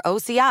 or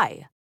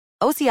OCI.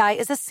 OCI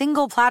is a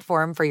single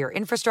platform for your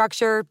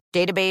infrastructure,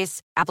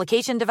 database,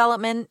 application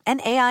development, and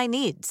AI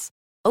needs.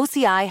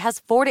 OCI has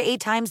 4 to 8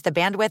 times the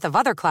bandwidth of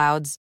other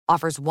clouds,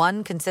 offers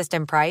one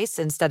consistent price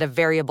instead of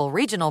variable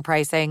regional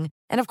pricing,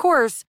 and of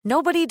course,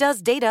 nobody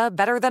does data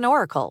better than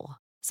Oracle.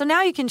 So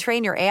now you can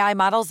train your AI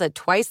models at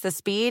twice the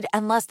speed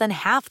and less than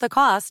half the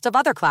cost of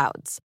other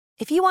clouds.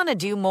 If you want to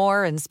do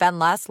more and spend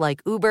less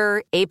like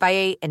Uber,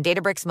 8x8, and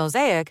Databricks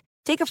Mosaic,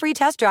 take a free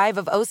test drive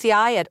of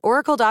OCI at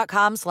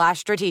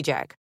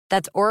oracle.com/strategic.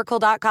 That's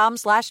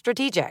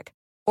oracle.com/strategic.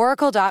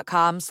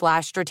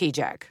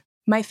 Oracle.com/strategic.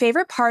 My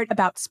favorite part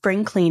about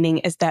spring cleaning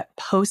is that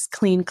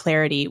post-clean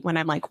clarity when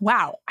I'm like,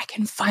 wow, I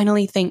can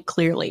finally think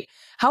clearly.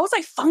 How was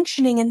I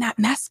functioning in that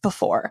mess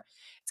before?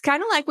 It's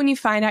kind of like when you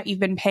find out you've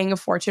been paying a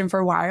fortune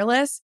for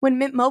wireless when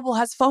Mint Mobile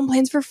has phone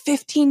plans for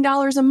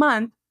 $15 a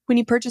month when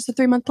you purchase a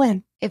 3-month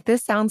plan. If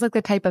this sounds like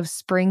the type of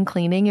spring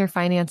cleaning your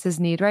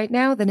finances need right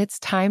now, then it's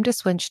time to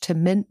switch to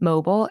Mint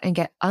Mobile and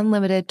get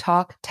unlimited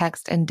talk,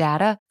 text, and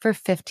data for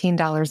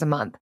 $15 a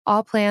month.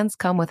 All plans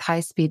come with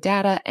high-speed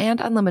data and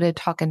unlimited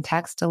talk and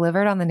text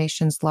delivered on the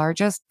nation's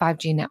largest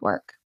 5G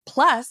network.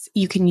 Plus,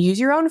 you can use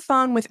your own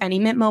phone with any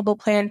Mint Mobile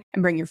plan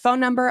and bring your phone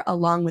number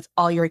along with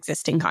all your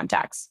existing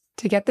contacts.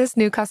 To get this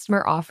new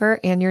customer offer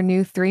and your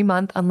new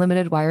 3-month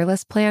unlimited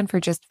wireless plan for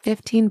just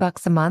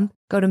 $15 a month,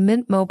 go to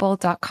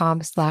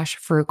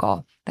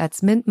mintmobile.com/frugal.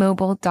 That's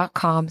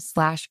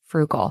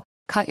mintmobile.com/frugal.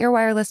 Cut your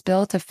wireless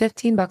bill to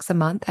 $15 a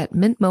month at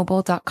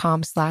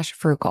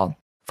mintmobile.com/frugal.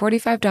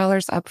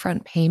 $45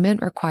 upfront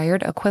payment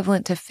required,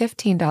 equivalent to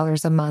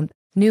 $15 a month.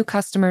 New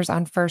customers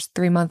on first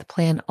 3-month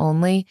plan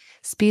only.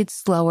 Speed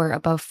slower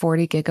above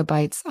 40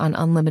 gigabytes on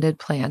unlimited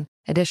plan.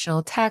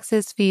 Additional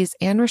taxes, fees,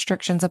 and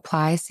restrictions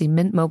apply. See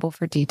Mint Mobile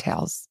for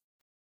details.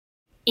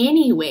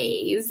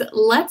 Anyways,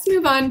 let's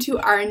move on to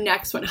our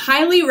next one.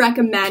 Highly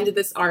recommend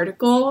this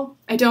article.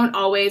 I don't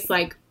always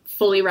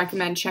fully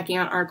recommend checking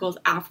out articles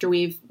after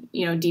we've,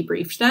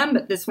 debriefed them,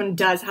 but this one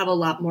does have a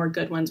lot more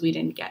good ones we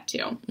didn't get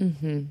to.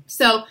 Mm-hmm.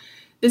 So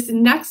this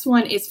next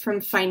one is from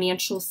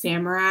Financial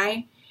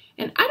Samurai,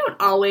 and I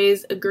don't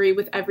always agree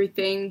with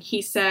everything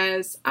he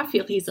says. I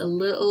feel he's a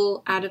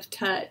little out of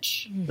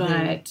touch,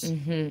 but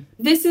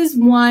this is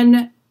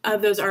one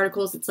of those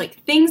articles. It's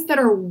things that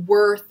are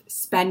worth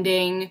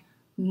spending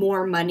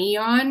more money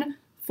on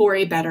for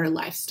a better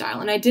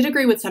lifestyle. And I did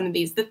agree with some of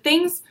these. The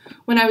things,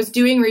 when I was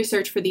doing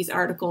research for these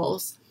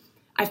articles,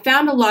 I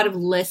found a lot of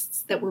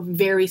lists that were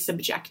very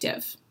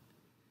subjective.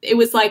 It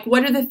was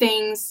what are the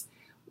things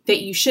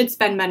that you should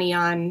spend money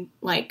on,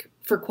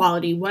 for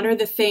quality? What are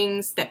the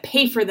things that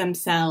pay for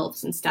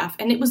themselves and stuff?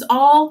 And it was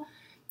all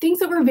things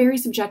that were very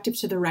subjective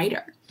to the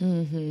writer.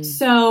 Mm-hmm.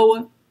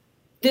 So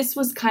this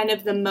was kind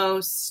of the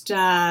most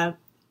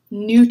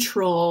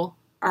neutral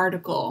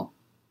article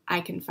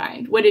I can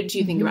find. What did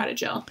you think about it,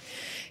 Jill?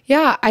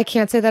 Yeah, I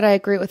can't say that I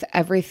agree with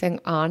everything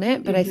on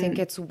it, but I think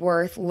it's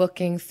worth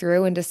looking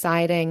through and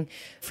deciding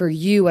for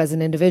you as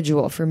an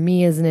individual, for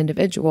me as an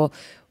individual,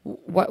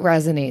 what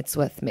resonates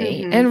with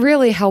me, and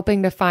really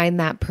helping to find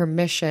that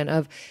permission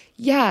of,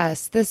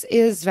 yes, this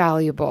is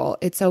valuable.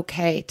 It's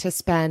okay to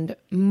spend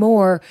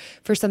more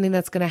for something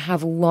that's going to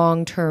have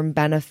long-term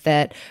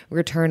benefit,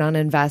 return on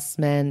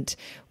investment,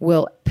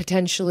 will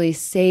potentially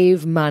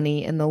save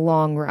money in the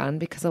long run,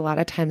 because a lot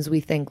of times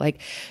we think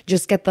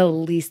just get the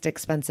least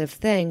expensive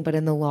thing, but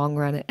in the long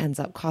run it ends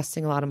up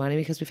costing a lot of money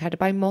because we've had to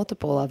buy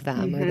multiple of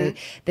them, or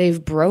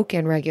they've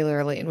broken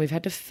regularly and we've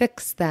had to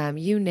fix them,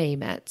 you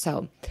name it.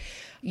 So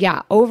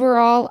yeah,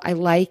 overall, I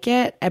like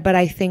it, but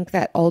I think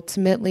that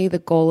ultimately the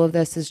goal of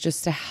this is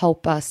just to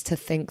help us to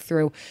think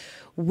through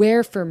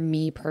where, for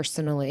me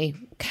personally,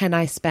 can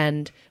I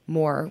spend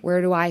more?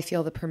 Where do I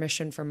feel the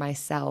permission for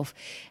myself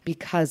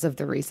because of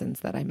the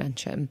reasons that I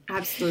mentioned?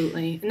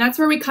 Absolutely. And that's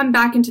where we come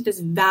back into this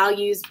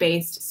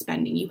values-based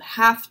spending. You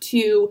have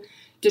to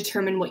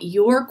determine what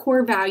your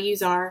core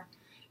values are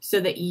so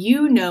that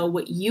you know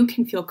what you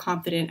can feel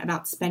confident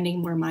about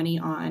spending more money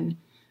on,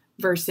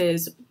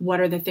 versus what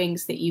are the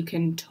things that you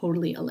can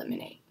totally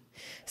eliminate.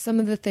 Some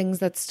of the things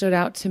that stood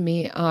out to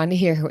me on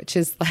here, which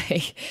is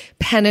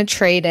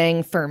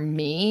penetrating for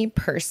me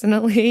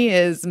personally,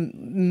 is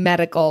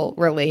medical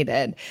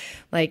related.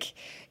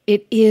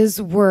 It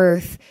is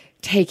worth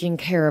taking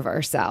care of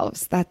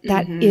ourselves.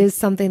 That is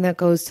something that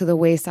goes to the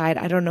wayside.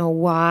 I don't know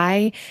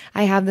why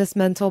I have this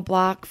mental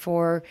block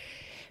for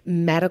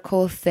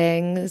medical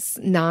things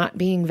not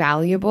being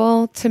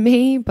valuable to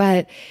me,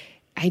 but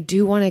I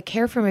do want to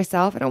care for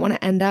myself. I don't want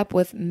to end up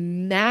with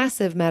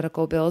massive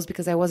medical bills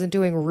because I wasn't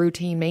doing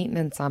routine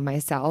maintenance on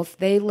myself.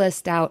 They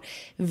list out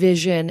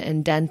vision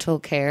and dental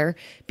care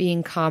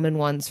being common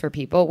ones for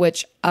people,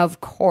 which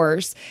of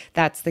course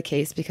that's the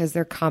case because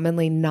they're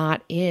commonly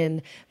not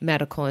in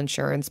medical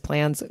insurance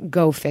plans.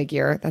 Go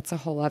figure. That's a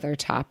whole other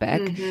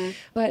topic.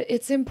 But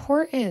it's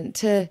important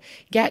to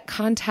get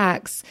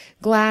contacts,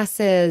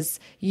 glasses,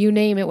 you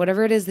name it,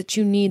 whatever it is that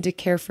you need to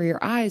care for your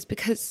eyes,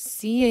 because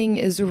seeing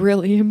is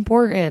really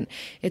important.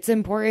 It's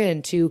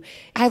important to,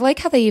 I like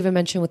how they even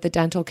mention with the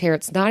dental care,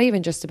 it's not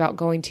even just about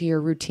going to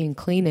your routine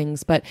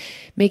cleanings, but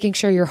making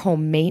sure your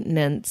home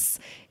maintenance,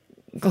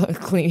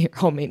 clean your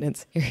home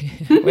maintenance,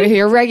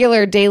 your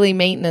regular daily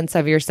maintenance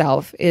of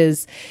yourself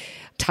is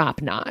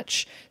top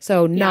notch.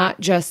 So not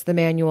just the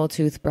manual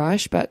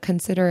toothbrush, but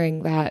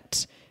considering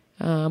that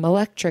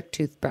electric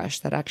toothbrush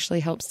that actually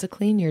helps to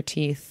clean your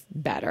teeth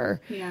better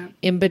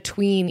in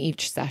between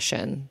each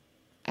session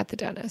at the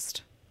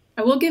dentist.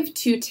 I will give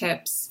 2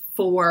 tips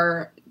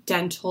for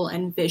dental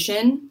and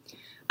vision.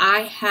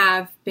 I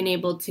have been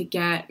able to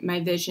get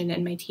my vision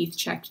and my teeth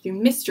checked through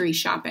mystery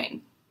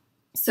shopping.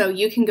 So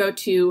you can go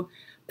to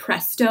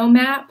Presto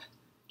Map,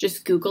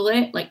 just Google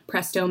it,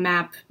 Presto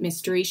Map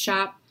mystery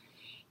shop,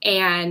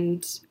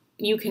 and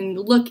you can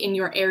look in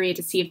your area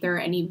to see if there are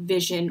any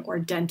vision or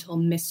dental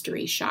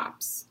mystery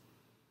shops.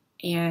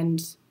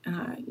 And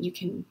you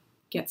can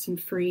get some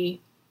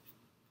free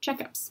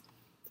checkups.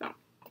 So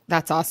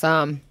that's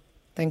awesome.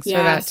 Thanks for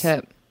that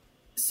tip.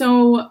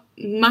 So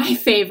my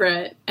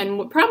favorite, and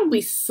what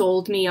probably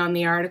sold me on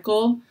the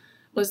article,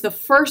 was the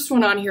first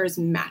one on here is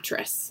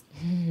mattress.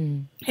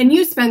 And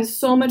you spend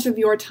so much of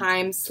your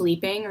time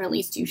sleeping, or at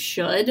least you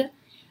should,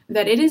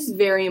 that it is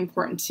very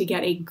important to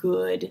get a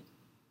good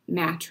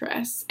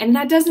mattress. And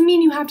that doesn't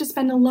mean you have to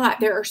spend a lot.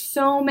 There are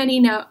so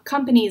many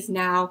companies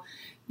now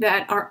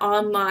that are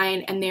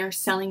online and they're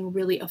selling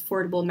really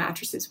affordable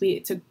mattresses.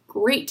 It's a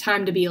great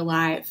time to be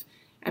alive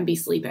and be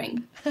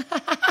sleeping.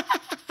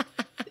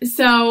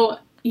 So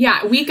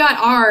yeah, we got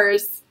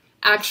ours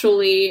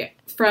actually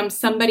from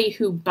somebody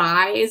who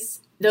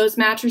buys those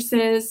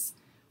mattresses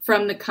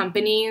from the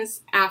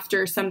companies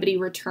after somebody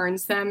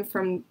returns them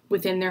from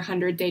within their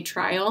 100-day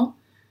trial.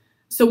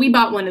 So we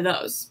bought one of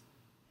those.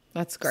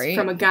 That's great.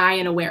 From a guy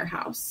in a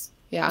warehouse.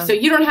 Yeah. So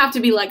you don't have to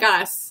be like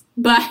us,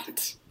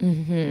 but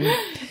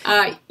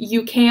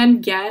you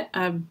can get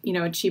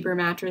a cheaper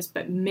mattress,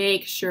 but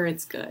make sure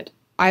it's good.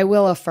 I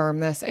will affirm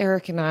this.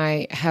 Eric and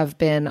I have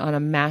been on a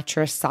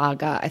mattress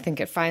saga. I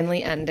think it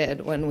finally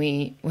ended when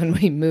we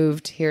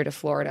moved here to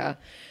Florida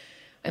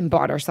and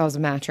bought ourselves a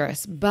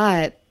mattress.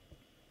 But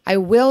I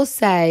will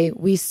say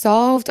we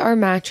solved our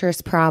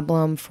mattress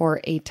problem for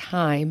a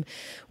time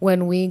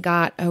when we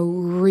got a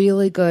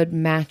really good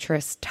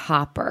mattress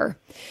topper.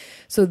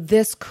 So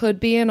this could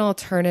be an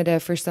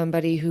alternative for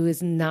somebody who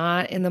is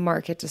not in the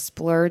market to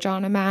splurge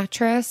on a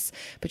mattress,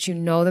 but you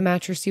know the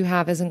mattress you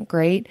have isn't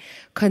great.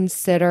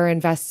 Consider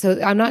invest.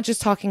 So I'm not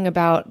just talking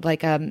about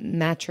like a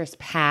mattress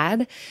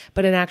pad,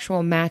 but an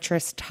actual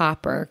mattress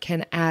topper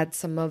can add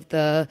some of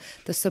the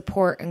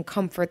support and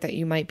comfort that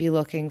you might be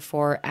looking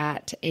for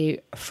at a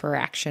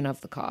fraction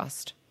of the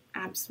cost.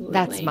 Absolutely.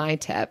 That's my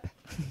tip.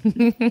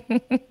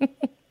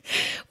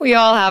 We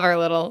all have our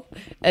little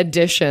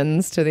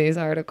additions to these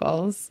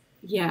articles.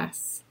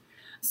 Yes.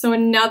 So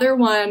another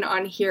one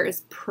on here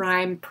is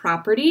prime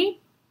property.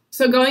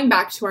 So going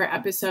back to our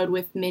episode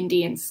with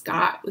Mindy and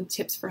Scott with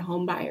tips for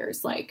home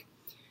buyers, like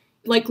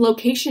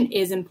location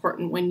is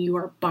important when you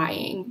are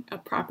buying a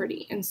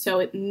property. And so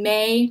it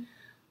may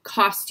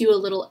cost you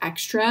a little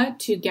extra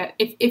to get,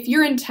 if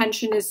your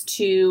intention is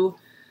to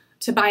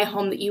buy a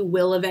home that you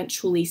will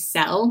eventually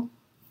sell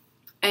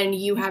and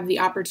you have the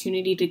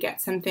opportunity to get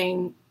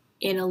something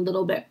in a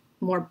little bit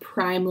more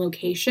prime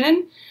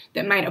location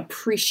that might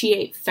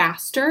appreciate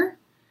faster,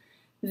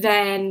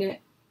 then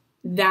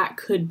that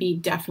could be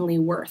definitely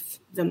worth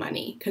the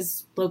money,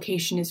 because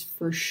location is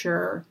for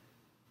sure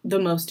the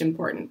most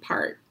important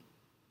part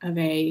of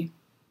a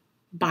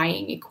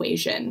buying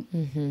equation.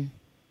 Mm-hmm.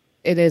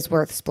 It is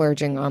worth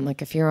splurging on.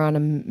 Like if you're on a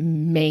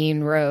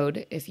main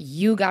road, if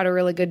you got a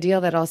really good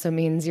deal, that also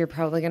means you're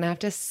probably going to have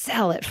to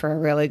sell it for a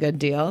really good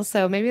deal.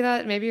 So maybe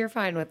you're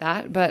fine with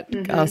that,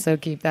 but also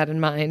keep that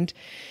in mind.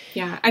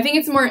 Yeah, I think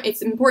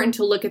it's important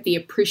to look at the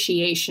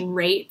appreciation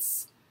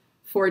rates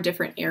for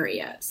different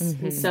areas.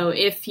 Mm-hmm. And so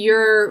if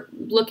you're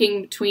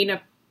looking between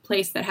a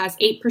place that has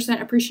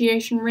 8%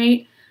 appreciation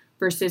rate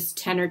versus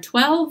 10 or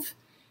 12,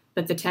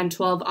 but the 10,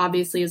 12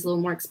 obviously is a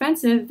little more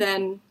expensive,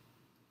 then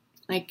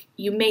like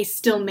you may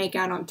still make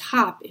out on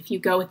top if you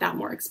go with that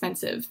more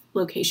expensive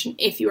location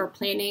if you are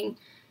planning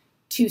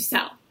to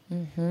sell.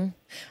 Mm-hmm.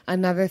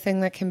 Another thing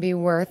that can be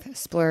worth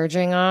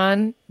splurging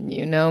on,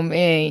 you know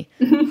me,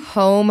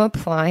 home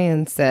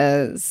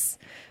appliances.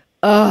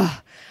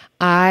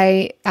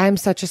 I'm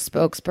such a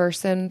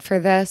spokesperson for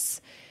this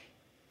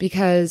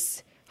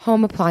because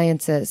home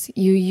appliances,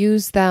 you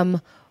use them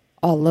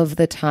all of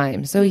the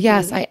time. So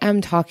yes, I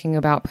am talking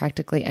about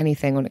practically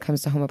anything when it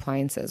comes to home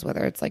appliances,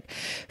 whether it's like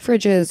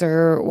fridges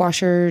or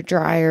washer,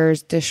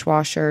 dryers,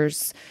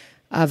 dishwashers,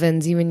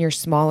 ovens, even your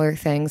smaller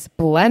things,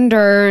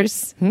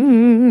 blenders.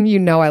 You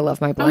know I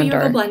love my blender. Oh, you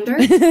have a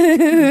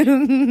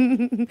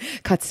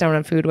blender? Cuts down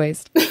on food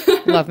waste.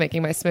 Love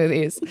making my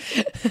smoothies.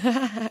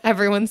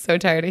 Everyone's so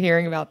tired of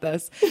hearing about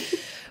this.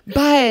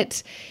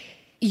 But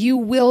you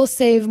will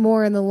save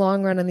more in the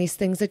long run on these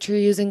things that you're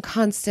using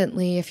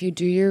constantly. If you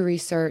do your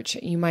research,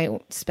 you might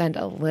spend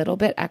a little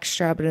bit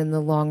extra, but in the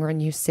long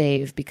run you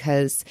save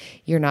because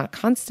you're not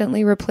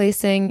constantly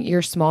replacing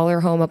your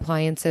smaller home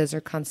appliances or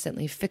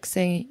constantly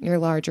fixing your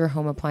larger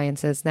home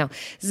appliances. Now,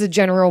 this is a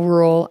general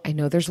rule. I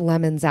know there's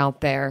lemons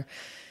out there,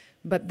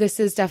 but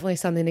this is definitely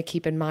something to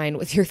keep in mind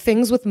with your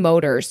things with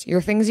motors, your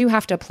things you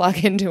have to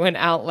plug into an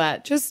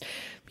outlet. Just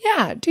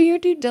do your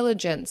due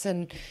diligence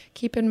and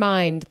keep in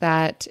mind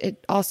that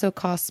it also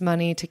costs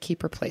money to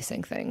keep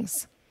replacing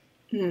things.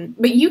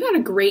 But you got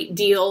a great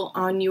deal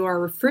on your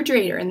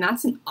refrigerator, and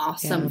that's an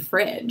awesome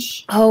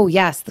fridge. Oh,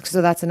 yes.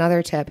 So that's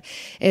another tip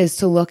is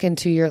to look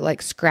into your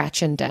like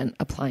scratch and dent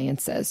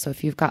appliances. So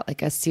if you've got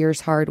like a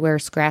Sears Hardware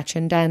scratch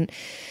and dent,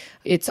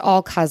 it's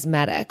all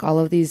cosmetic. All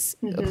of these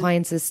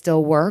appliances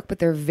still work, but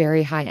they're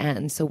very high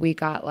end. So we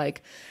got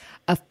like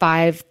a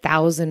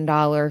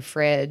 $5,000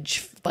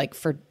 fridge like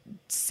for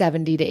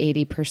 70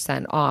 to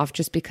 80% off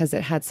just because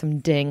it had some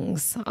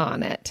dings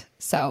on it.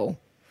 So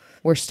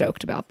we're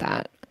stoked about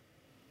that.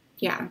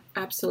 Yeah,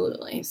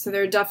 absolutely. So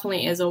there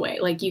definitely is a way.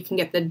 Like you can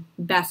get the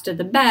best of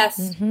the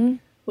best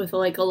with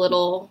like a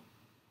little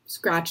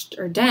scratched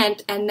or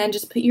dent and then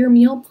just put your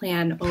meal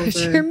plan over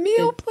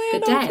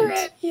the dent. Over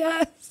it.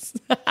 Yes.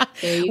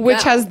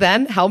 Which has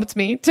then helped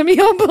me to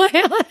meal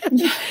plan.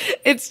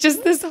 It's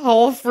just this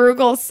whole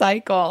frugal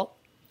cycle.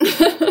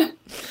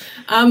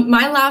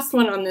 My last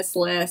one on this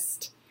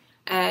list,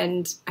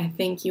 and I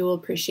think you will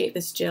appreciate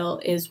this,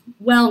 Jill, is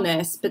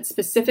wellness, but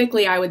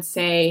specifically I would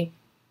say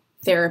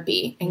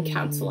therapy and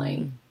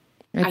counseling.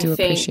 I do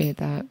appreciate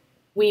that.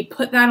 We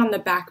put that on the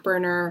back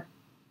burner,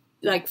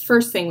 like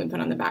first thing we put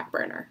on the back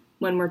burner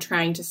when we're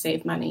trying to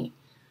save money.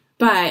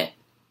 But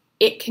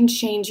it can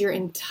change your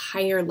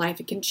entire life.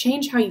 It can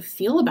change how you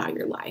feel about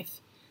your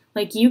life.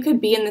 Like you could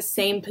be in the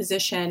same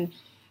position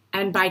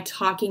and by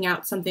talking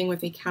out something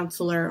with a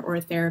counselor or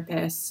a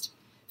therapist,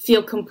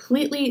 feel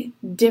completely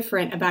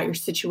different about your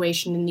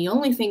situation. And the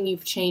only thing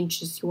you've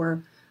changed is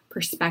your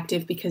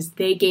perspective because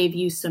they gave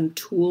you some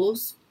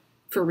tools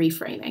for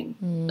reframing.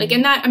 Like,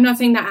 and that, I'm not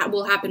saying that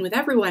will happen with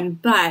everyone,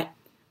 but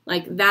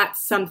like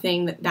that's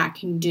something that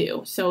can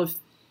do. So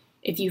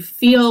if you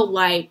feel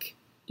like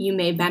you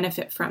may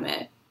benefit from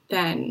it,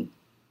 then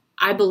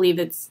I believe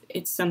it's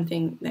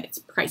something that's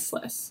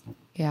priceless.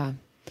 Yeah.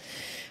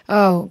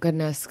 Oh,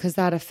 goodness, because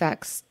that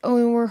affects,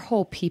 and we're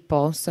whole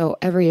people, so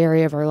every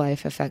area of our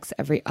life affects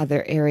every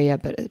other area,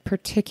 but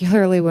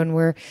particularly when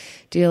we're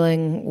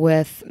dealing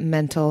with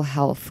mental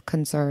health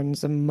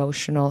concerns,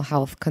 emotional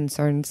health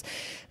concerns,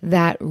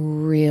 that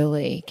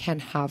really can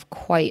have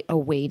quite a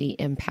weighty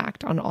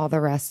impact on all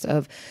the rest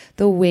of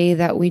the way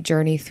that we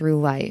journey through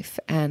life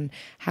and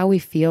how we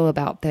feel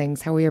about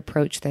things, how we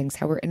approach things,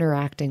 how we're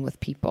interacting with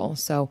people.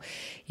 So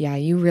yeah,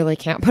 you really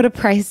can't put a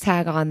price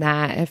tag on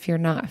that if you're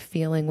not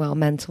feeling well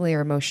mentally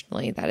or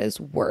emotionally. That is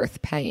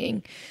worth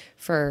paying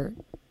for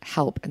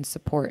help and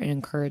support and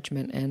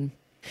encouragement. And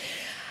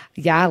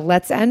yeah,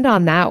 let's end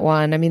on that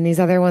one. I mean, these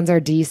other ones are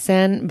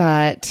decent,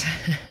 but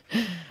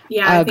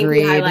yeah, I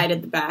agreed. think we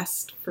highlighted the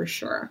best for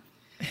sure.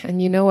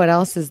 And you know what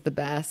else is the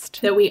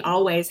best? That we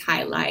always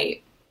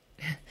highlight.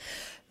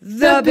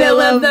 The Bill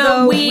of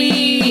the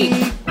Week.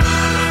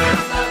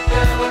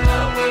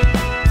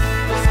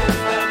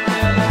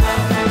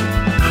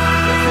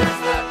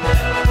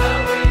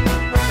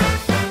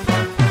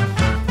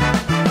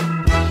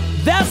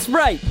 That's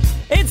right.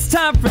 It's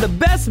time for the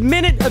best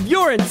minute of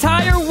your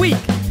entire week.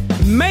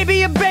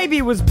 Maybe a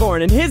baby was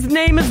born and his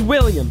name is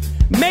William.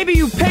 Maybe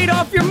you paid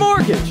off your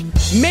mortgage.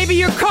 Maybe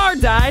your car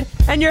died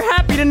and you're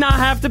happy to not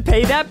have to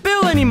pay that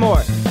bill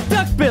anymore.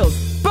 Duck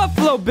Bills,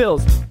 Buffalo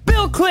Bills,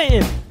 Bill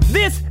Clinton.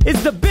 This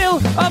is the Bill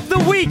of the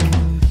Week.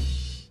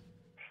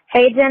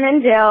 Hey, Jen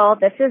and Jill.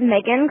 This is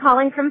Megan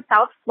calling from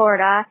South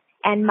Florida,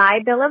 and my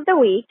Bill of the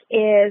Week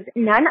is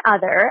none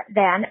other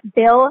than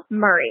Bill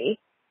Murray.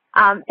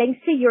 Thanks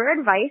to your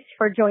advice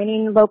for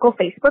joining local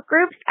Facebook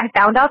groups, I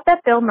found out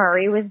that Bill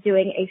Murray was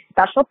doing a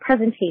special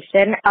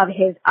presentation of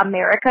his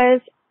America's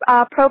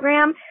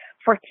program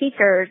for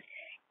teachers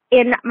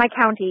in my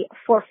county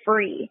for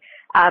free.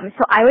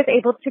 So I was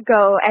able to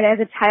go, and as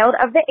a child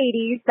of the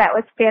 80s, that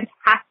was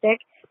fantastic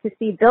to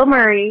see Bill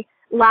Murray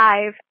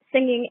live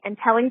singing and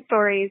telling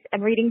stories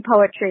and reading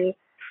poetry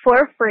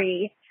for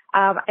free.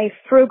 A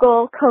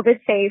frugal,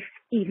 COVID-safe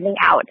evening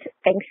out.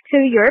 Thanks to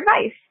your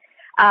advice.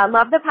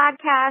 Love the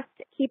podcast.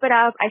 Keep it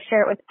up. I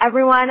share it with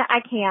everyone I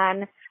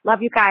can.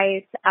 Love you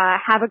guys.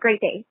 Have a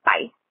great day.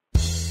 Bye.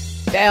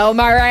 Bill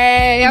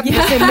Murray.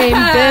 Episode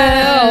named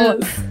Bill.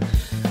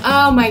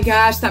 Oh my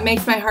gosh, that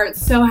makes my heart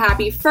so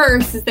happy.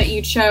 First is that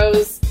you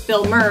chose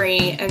Bill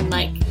Murray, and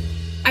like,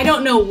 I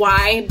don't know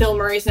why Bill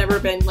Murray's never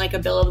been like a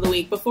Bill of the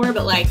Week before,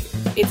 but like,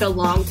 it's a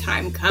long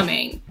time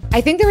coming. I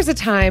think there was a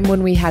time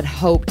when we had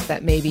hoped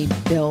that maybe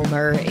Bill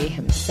Murray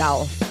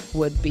himself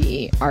would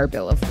be our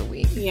Bill of the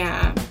Week.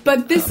 Yeah,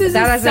 but this is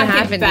that hasn't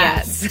second happened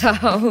best.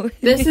 Yet. So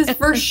this is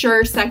for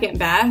sure second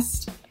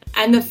best,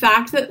 and the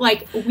fact that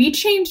like we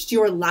changed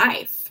your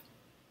life,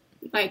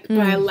 like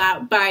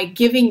by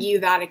giving you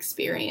that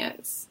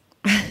experience.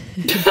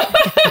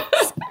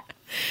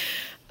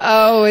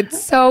 Oh,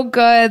 it's so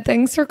good.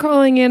 Thanks for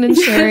calling in and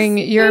sharing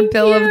your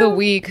Bill of the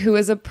Week, who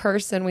is a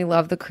person. We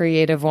love the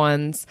creative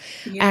ones.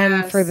 Yes.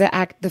 And for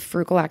the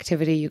frugal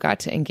activity you got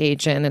to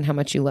engage in and how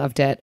much you loved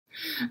it.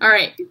 All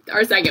right,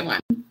 our second one.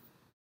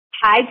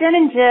 Hi, Jen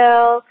and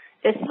Jill.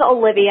 This is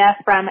Olivia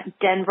from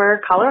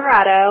Denver,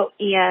 Colorado,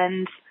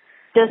 and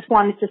just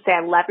wanted to say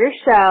I love your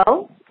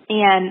show.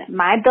 And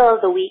my Bill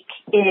of the Week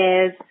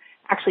is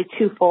actually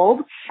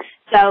twofold.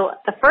 So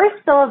the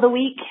first Bill of the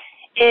Week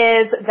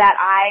is that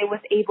I was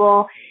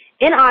able,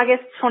 in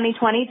August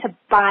 2020, to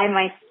buy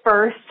my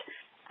first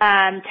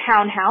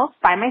townhouse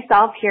by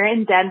myself here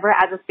in Denver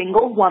as a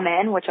single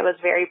woman, which I was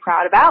very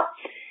proud about.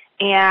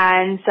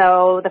 And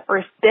so the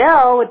first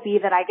bill would be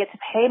that I get to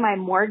pay my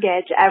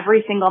mortgage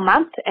every single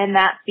month, and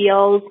that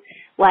feels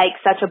like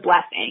such a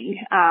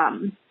blessing,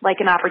 like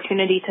an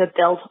opportunity to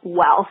build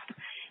wealth.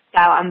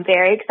 So I'm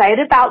very excited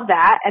about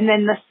that. And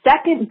then the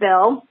second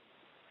bill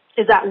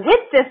is that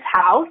with this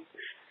house,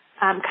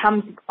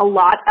 comes a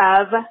lot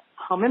of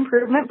home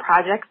improvement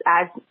projects,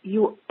 as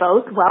you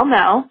both well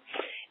know,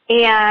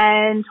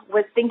 and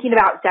was thinking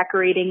about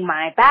decorating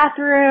my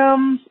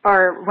bathroom,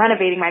 or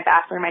renovating my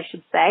bathroom, I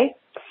should say,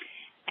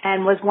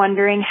 and was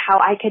wondering how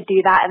I could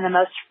do that in the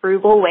most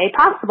frugal way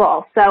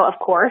possible. So, of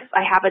course,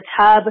 I have a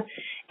tub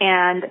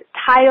and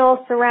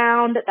tile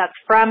surround that's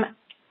from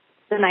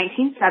the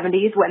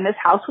 1970s when this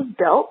house was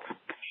built.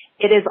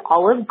 It is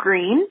olive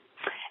green,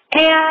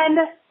 and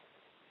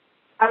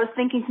I was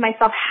thinking to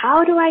myself,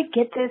 how do I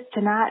get this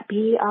to not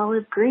be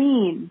olive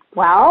green?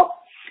 Well,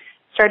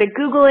 started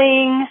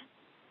Googling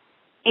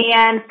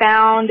and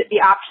found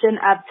the option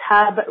of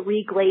tub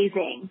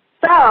reglazing.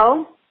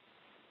 So,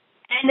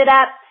 ended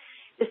up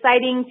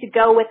deciding to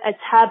go with a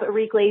tub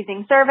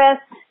reglazing service.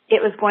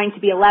 It was going to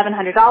be $1,100, and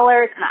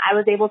I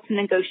was able to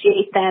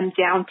negotiate them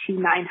down to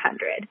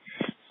 $900.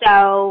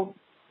 So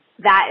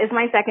that is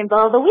my second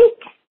bill of the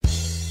week.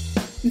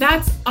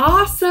 That's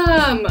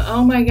awesome.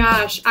 Oh my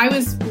gosh. I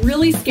was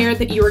really scared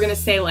that you were going to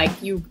say like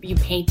you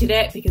painted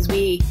it, because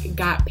we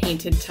got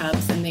painted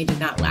tubs and they did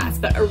not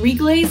last. But a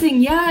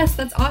reglazing, yes,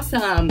 that's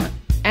awesome.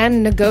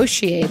 And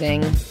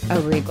negotiating a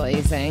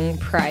reglazing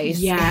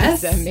price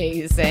is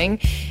amazing.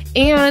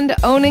 And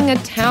owning a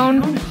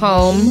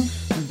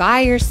townhome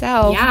by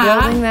yourself,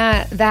 building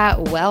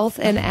that wealth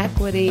and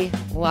equity.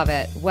 Love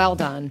it. Well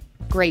done.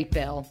 Great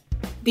bill.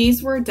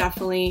 These were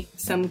definitely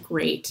some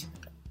great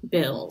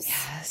bills.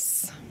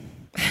 Yes.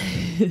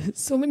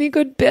 So many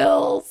good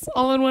bills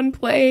all in one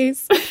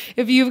place.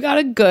 If you've got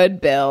a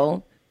good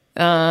bill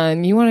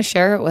and you want to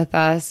share it with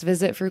us,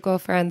 visit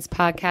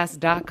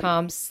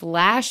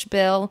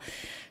frugalfriendspodcast.com/bill.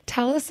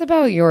 Tell us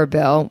about your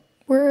bill.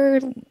 We're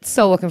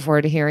so looking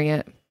forward to hearing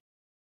it.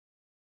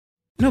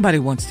 Nobody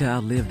wants to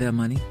outlive their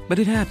money, but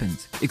it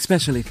happens,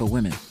 especially for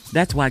women.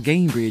 That's why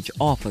Gainbridge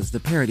offers the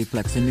Parity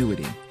Flex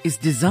annuity. It's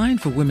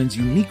designed for women's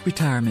unique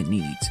retirement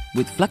needs,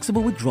 with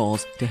flexible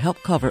withdrawals to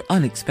help cover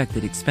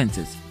unexpected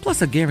expenses,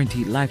 plus a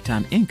guaranteed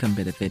lifetime income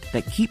benefit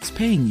that keeps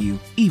paying you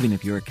even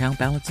if your account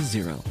balance is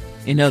zero.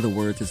 In other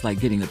words, it's like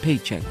getting a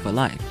paycheck for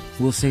life.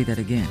 We'll say that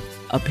again.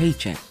 A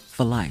paycheck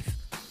for life.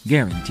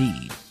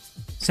 Guaranteed.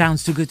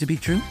 Sounds too good to be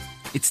true?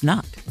 It's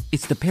not.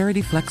 It's the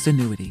Parity Flex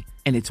annuity.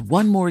 And it's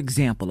one more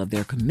example of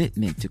their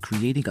commitment to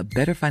creating a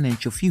better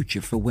financial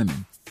future for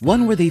women.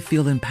 One where they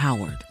feel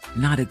empowered,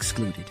 not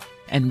excluded,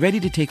 and ready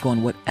to take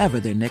on whatever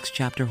their next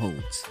chapter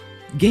holds.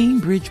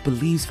 Gainbridge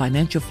believes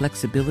financial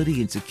flexibility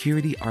and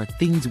security are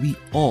things we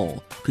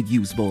all could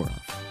use more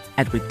of.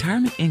 At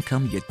retirement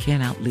income you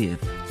can't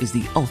outlive is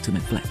the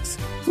ultimate flex.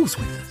 Who's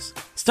with us?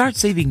 Start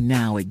saving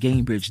now at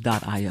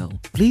Gainbridge.io.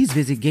 Please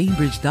visit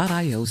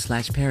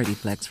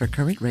Gainbridge.io/ParityFlex for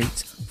current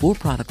rates, for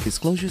product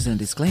disclosures and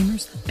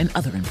disclaimers, and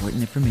other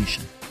important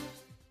information.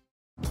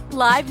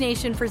 Live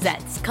Nation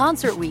presents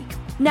Concert Week.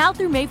 Now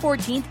through May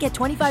 14th, get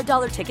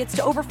 $25 tickets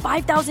to over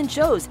 5,000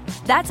 shows.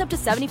 That's up to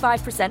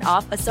 75%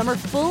 off a summer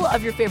full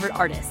of your favorite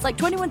artists like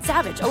 21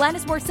 Savage,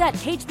 Alanis Morissette,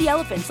 Cage the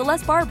Elephant,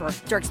 Celeste Barber,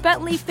 Dierks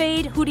Bentley,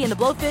 Fade, Hootie and the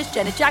Blowfish,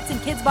 Janet Jackson,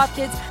 Kids Bop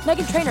Kids,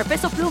 Meghan Trainor,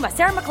 Peso Pluma,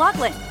 Sarah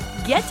McLachlan.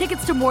 Get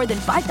tickets to more than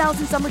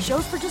 5,000 summer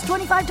shows for just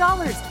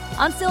 $25.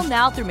 On sale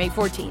now through May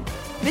 14th.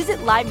 Visit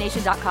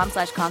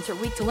LiveNation.com/Concert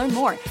Week to learn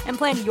more and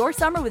plan your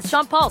summer with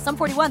Sean Paul, Sum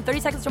 41, 30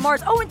 Seconds to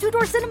Mars, and Two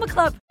Door Cinema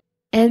Club.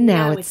 And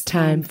now it's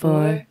time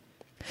for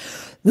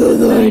the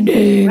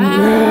lightning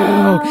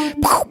round.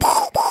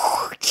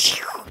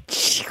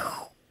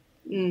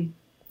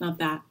 Not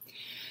that.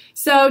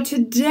 So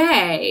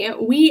today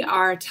we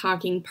are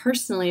talking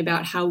personally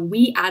about how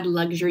we add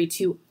luxury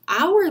to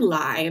our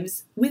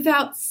lives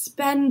without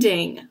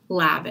spending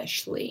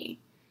lavishly.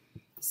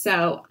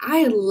 So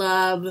I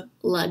love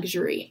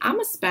luxury. I'm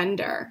a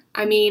spender.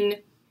 I mean,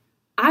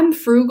 I'm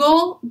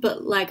frugal,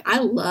 but like I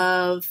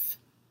love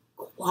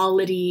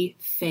quality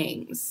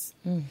things.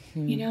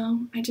 Mm-hmm. You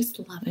know, I just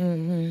love it.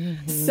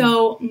 Mm-hmm.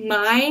 So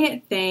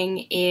my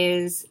thing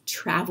is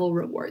travel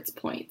rewards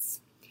points.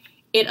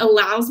 It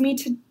allows me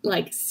to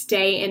like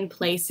stay in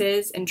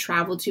places and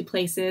travel to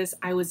places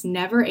I was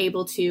never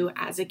able to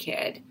as a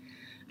kid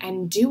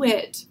and do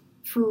it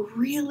for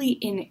really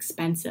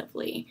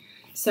inexpensively.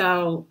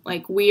 So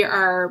like we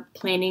are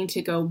planning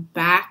to go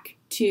back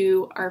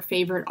to our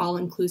favorite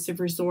all-inclusive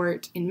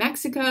resort in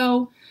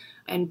Mexico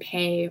and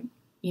pay,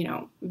 you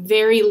know,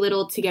 very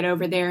little to get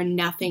over there,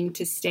 nothing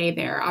to stay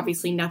there.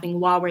 Obviously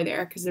nothing while we're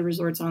there because the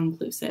resort's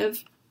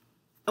all-inclusive.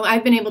 Oh,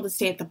 I've been able to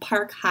stay at the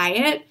Park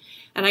Hyatt,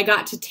 and I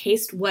got to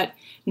taste what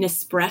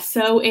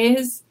Nespresso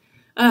is.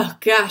 Oh,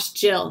 gosh,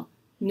 Jill,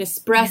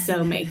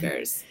 Nespresso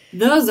makers.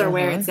 Those are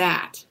where it's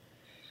at.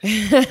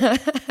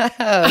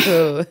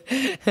 Oh.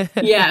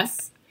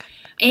 Yes.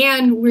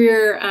 And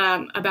we're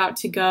about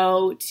to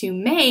go to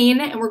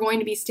Maine, and we're going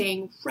to be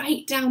staying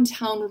right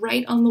downtown,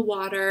 right on the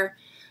water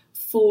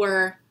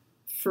for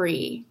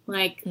free.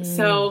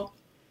 So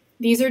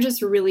these are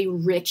just really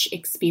rich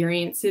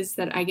experiences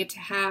that I get to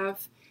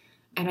have.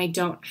 And I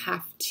don't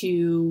have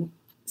to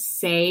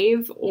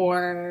save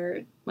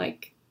or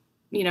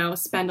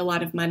spend a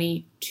lot of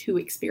money to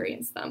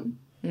experience them.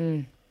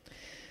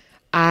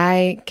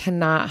 I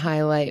cannot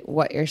highlight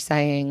what you're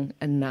saying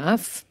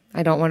enough.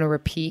 I don't want to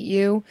repeat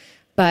you,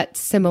 but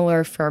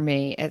similar for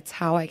me. It's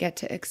how I get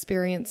to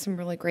experience some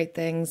really great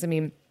things. I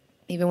mean,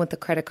 even with the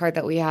credit card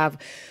that we have,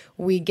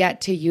 we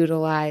get to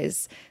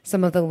utilize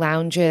some of the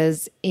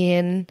lounges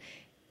in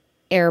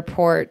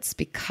airports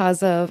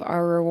because of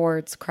our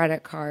rewards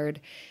credit card.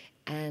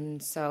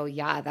 And so,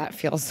 yeah, that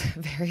feels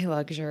very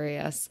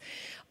luxurious.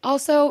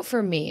 Also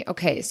for me,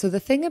 okay, so the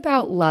thing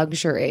about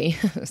luxury,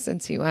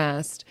 since you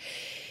asked,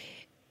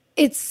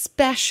 it's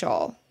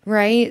special,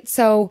 right?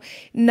 So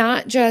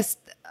not just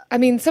I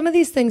mean, some of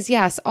these things,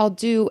 yes, I'll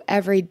do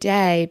every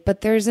day,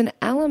 but there's an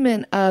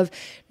element of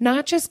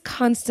not just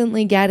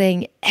constantly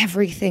getting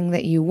everything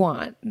that you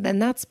want. And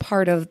that's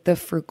part of the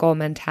frugal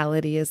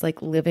mentality, is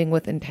like living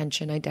with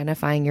intention,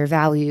 identifying your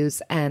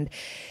values and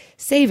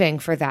saving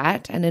for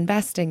that and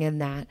investing in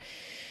that.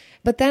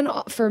 But then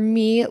for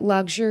me,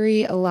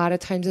 luxury a lot of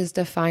times is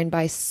defined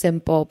by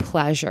simple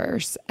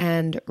pleasures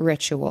and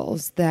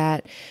rituals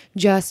that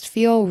just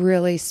feel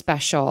really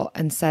special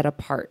and set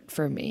apart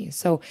for me.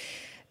 So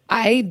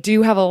I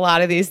do have a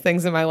lot of these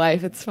things in my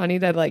life. It's funny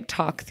to like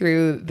talk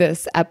through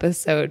this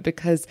episode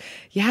because,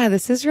 yeah,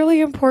 this is really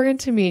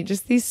important to me.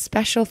 Just these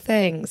special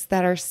things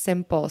that are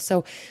simple.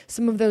 So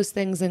some of those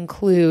things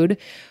include,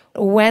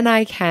 when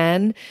I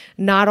can,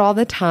 not all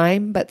the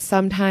time, but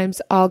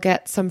sometimes I'll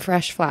get some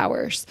fresh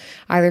flowers,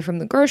 either from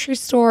the grocery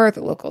store or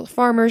the local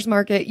farmer's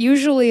market.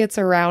 Usually it's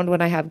around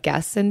when I have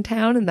guests in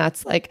town, and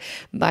that's like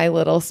my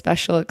little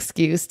special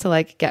excuse to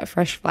like get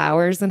fresh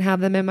flowers and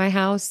have them in my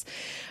house.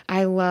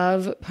 I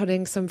love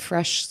putting some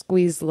fresh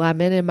squeezed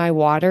lemon in my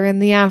water in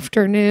the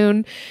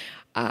afternoon.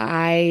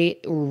 I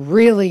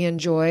really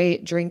enjoy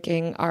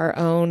drinking our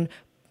own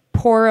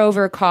pour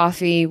over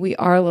coffee. We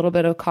are a little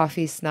bit of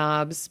coffee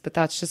snobs, but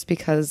that's just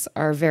because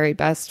our very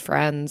best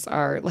friends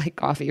are like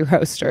coffee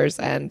roasters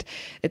and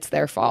it's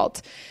their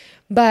fault.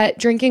 But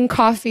drinking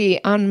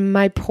coffee on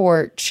my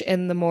porch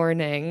in the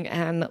morning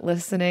and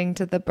listening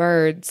to the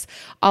birds.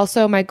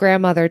 Also, my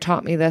grandmother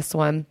taught me this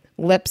one.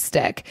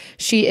 Lipstick.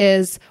 She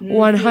is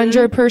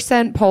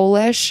 100%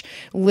 Polish,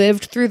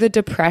 lived through the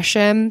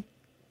Depression.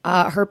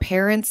 Her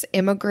parents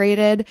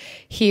immigrated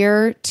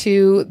here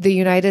to the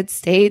United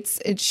States.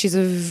 She's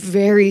a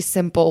very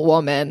simple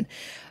woman,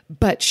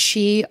 but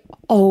she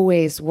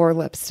always wore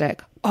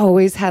lipstick,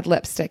 always had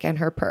lipstick in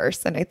her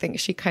purse. And I think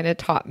she kind of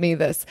taught me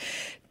this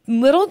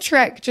little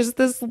trick, just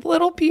this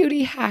little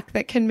beauty hack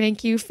that can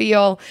make you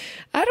feel,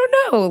 I don't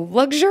know,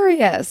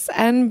 luxurious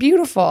and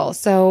beautiful.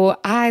 So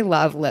I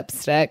love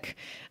lipstick.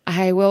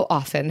 I will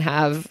often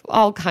have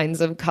all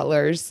kinds of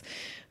colors.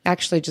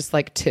 Actually, just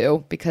like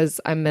 2, because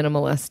I'm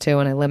minimalist too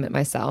and I limit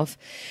myself.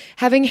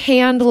 Having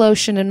hand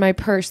lotion in my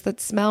purse that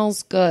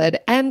smells good,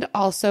 and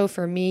also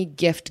for me,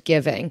 gift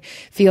giving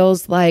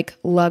feels like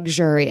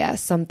luxurious,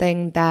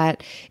 something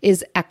that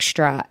is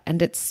extra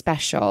and it's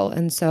special.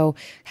 And so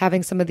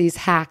having some of these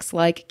hacks,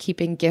 like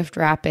keeping gift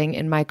wrapping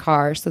in my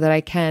car so that I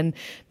can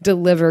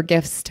deliver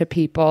gifts to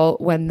people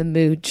when the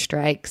mood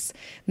strikes.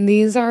 And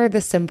these are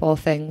the simple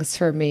things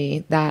for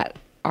me that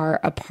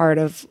are a part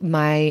of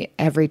my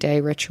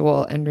everyday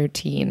ritual and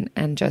routine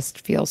and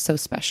just feel so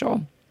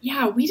special.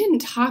 Yeah, we didn't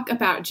talk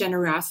about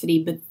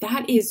generosity, but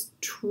that is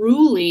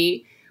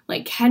truly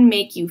like can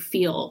make you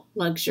feel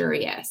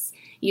luxurious.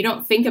 You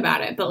don't think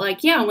about it, but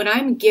like, yeah, when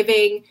I'm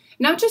giving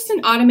not just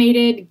an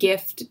automated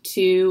gift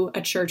to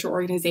a church or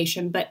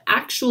organization, but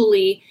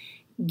actually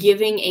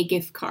giving a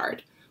gift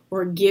card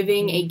or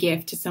giving a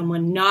gift to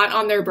someone not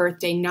on their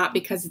birthday, not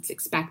because it's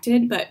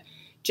expected, but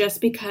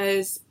just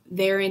because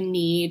they're in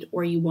need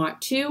or you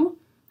want to,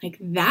 like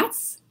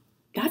that's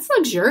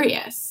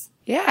luxurious.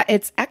 Yeah,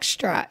 it's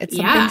extra. It's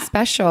something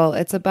special.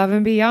 It's above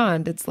and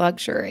beyond. It's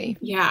luxury.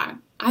 Yeah.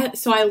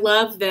 So I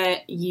love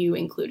that you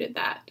included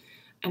that.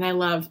 And I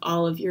love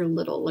all of your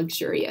little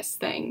luxurious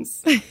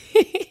things.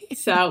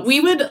 So we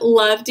would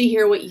love to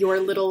hear what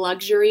your little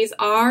luxuries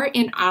are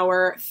in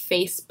our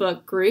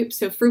Facebook group.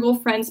 So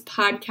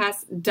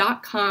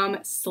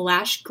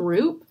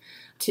frugalfriendspodcast.com/group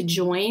to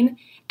join.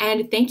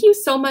 And thank you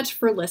so much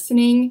for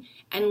listening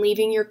and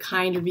leaving your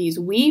kind reviews.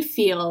 We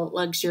feel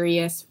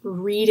luxurious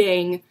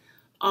reading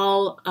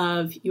all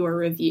of your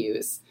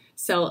reviews.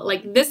 So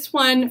like this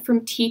one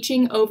from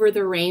Teaching Over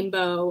the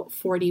Rainbow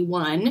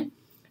 41.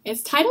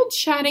 It's titled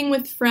Chatting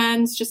with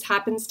Friends, just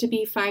happens to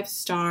be 5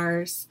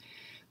 stars.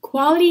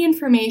 Quality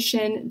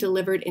information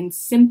delivered in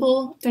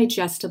simple,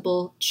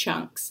 digestible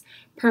chunks.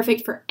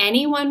 Perfect for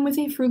anyone with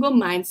a frugal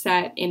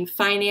mindset in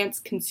finance,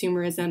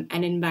 consumerism,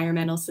 and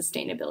environmental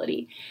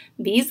sustainability.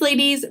 These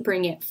ladies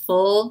bring it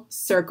full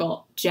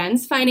circle.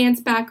 Jen's finance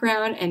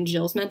background and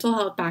Jill's mental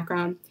health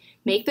background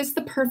make this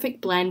the perfect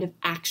blend of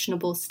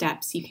actionable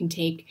steps you can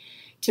take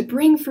to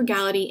bring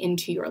frugality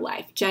into your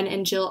life. Jen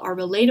and Jill are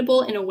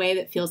relatable in a way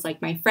that feels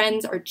like my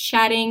friends are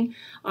chatting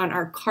on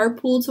our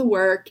carpool to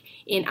work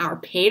in our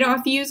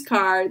paid-off used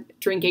car,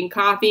 drinking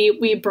coffee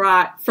we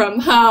brought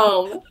from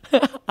home.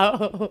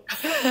 Oh,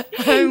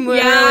 I'm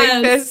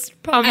literally fist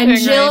pumping and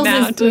Jill's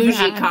right now is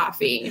bougie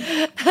coffee.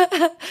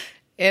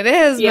 It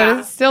is, but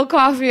it's still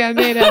coffee I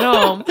made at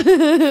home.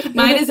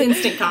 Mine is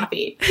instant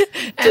coffee.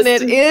 And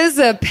it is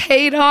a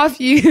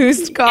paid-off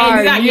used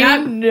car. Exactly.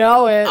 You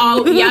know it.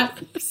 Oh, yep.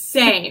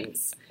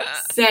 Sames.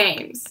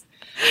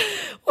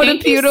 What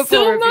Thank a beautiful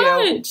you so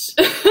review. much.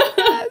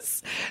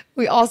 Yes.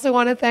 We also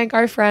want to thank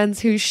our friends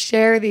who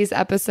share these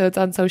episodes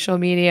on social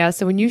media.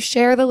 So when you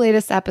share the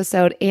latest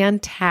episode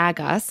and tag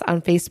us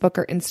on Facebook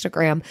or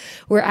Instagram,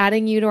 we're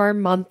adding you to our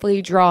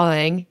monthly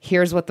drawing.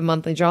 Here's what the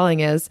monthly drawing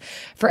is.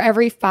 For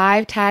every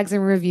 5 tags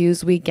and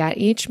reviews we get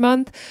each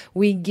month,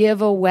 we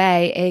give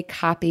away a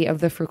copy of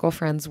the Frugal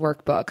Friends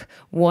workbook.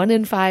 1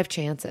 in 5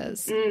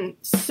 chances.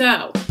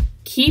 So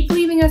keep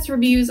leaving us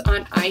reviews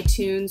on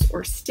iTunes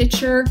or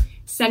Stitcher,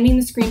 sending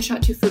the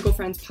screenshot to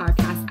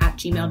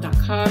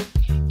frugalfriendspodcast@gmail.com,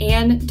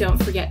 and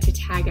don't forget to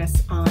tag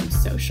us on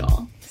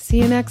social. See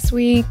you next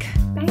week.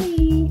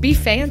 Bye. Be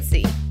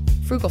fancy.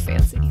 Frugal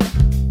fancy.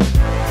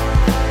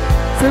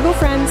 Frugal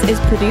Friends is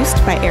produced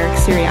by Eric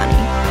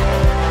Siriani.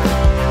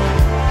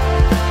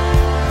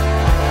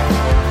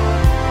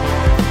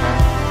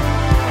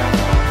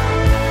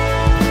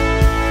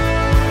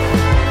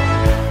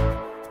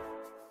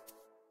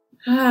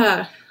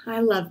 I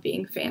love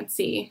being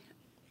fancy.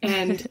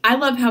 And I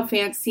love how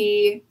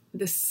fancy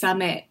the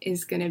summit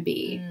is going to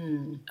be.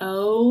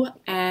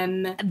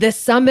 OMG. The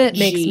summit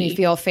makes me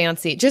feel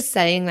fancy. Just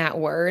saying that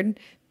word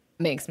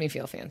makes me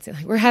feel fancy.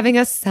 Like we're having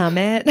a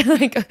summit.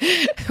 Like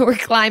we're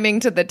climbing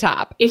to the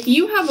top. If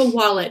you have a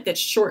wallet that's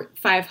short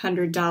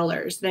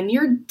 $500, then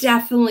you're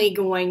definitely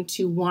going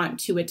to want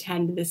to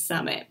attend the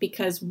summit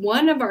because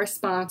one of our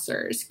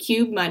sponsors,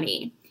 Cube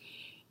Money,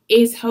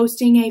 is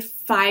hosting a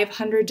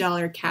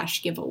 $500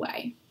 cash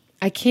giveaway.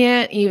 I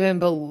can't even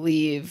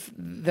believe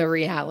the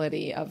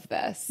reality of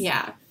this.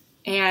 Yeah.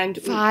 And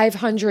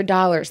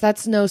 $500.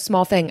 That's no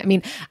small thing. I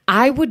mean,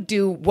 I would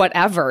do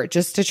whatever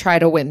just to try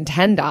to win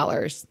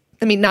 $10.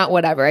 I mean, not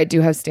whatever. I do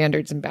have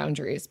standards and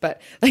boundaries,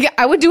 but like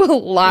I would do a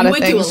lot of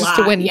things just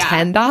to win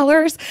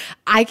 $10.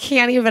 I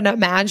can't even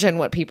imagine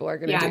what people are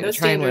going to do to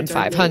try and win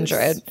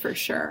 $500. For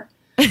sure.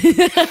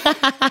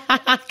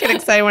 I get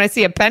excited when I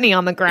see a penny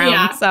on the ground.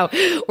 Yeah. So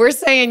we're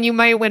saying you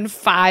might win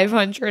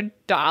 $500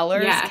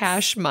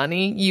 cash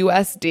money,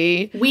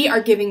 USD. We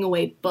are giving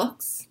away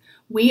books.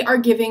 We are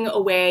giving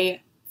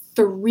away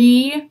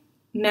 3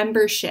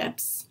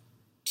 memberships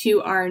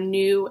to our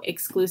new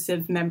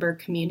exclusive member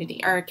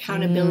community, our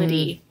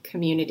accountability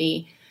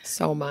community.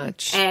 So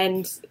much.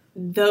 And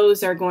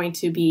those are going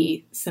to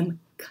be some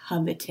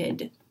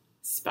coveted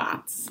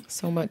spots.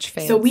 So much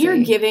fancy. So we are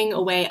giving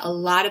away a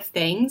lot of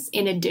things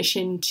in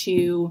addition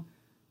to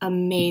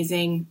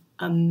amazing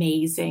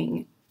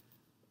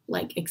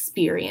like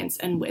experience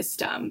and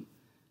wisdom.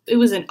 It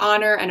was an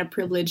honor and a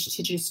privilege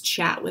to just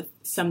chat with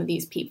some of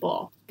these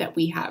people that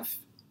we have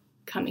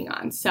coming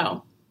on.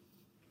 So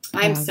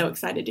I'm so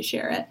excited to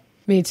share it.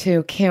 Me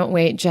too. Can't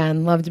wait,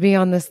 Jen. Love to be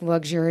on this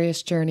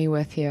luxurious journey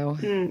with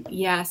you.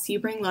 Yes, you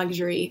bring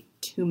luxury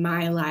to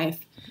my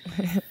life.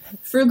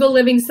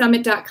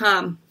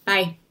 FrugalLivingSummit.com.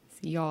 Bye.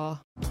 See y'all.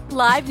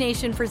 Live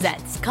Nation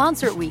presents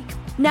Concert Week.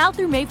 Now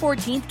through May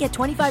 14th, get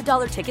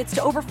 $25 tickets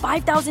to over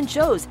 5,000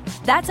 shows.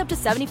 That's up to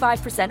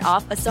 75%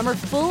 off a summer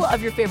full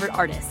of your favorite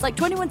artists like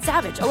 21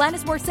 Savage,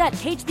 Alanis Morissette,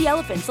 Cage the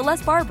Elephant,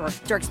 Celeste Barber,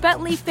 Dierks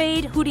Bentley,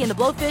 Fade, Hootie and the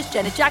Blowfish,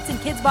 Janet Jackson,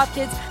 Kids Bop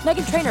Kids,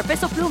 Meghan Trainor,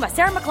 Peso Pluma,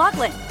 Sarah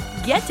McLachlan.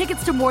 Get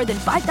tickets to more than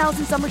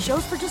 5,000 summer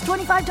shows for just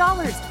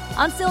 $25.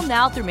 Until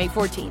now through May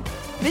 14th.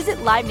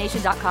 Visit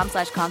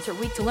LiveNation.com/Concert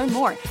Week to learn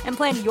more and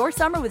plan your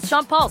summer with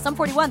Sean Paul, Sum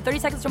 41, 30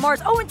 Seconds to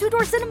Mars, and Two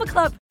Door Cinema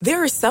Club.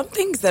 There are some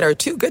things that are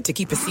too good to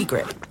keep a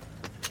secret.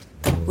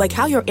 Like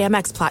how your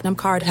Amex Platinum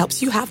card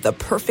helps you have the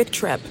perfect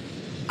trip.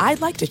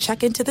 I'd like to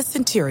check into the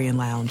Centurion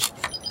Lounge.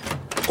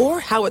 Or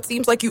how it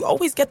seems like you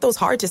always get those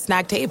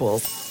hard-to-snag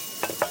tables.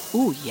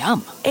 Ooh,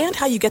 yum. And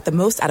how you get the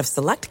most out of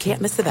select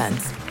can't-miss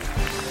events.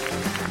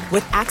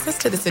 With access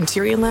to the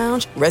Centurion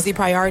Lounge, Resi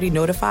Priority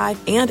Notify,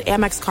 and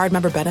Amex card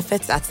member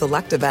benefits at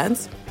select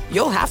events,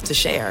 you'll have to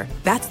share.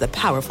 That's the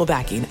powerful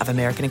backing of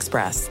American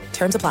Express.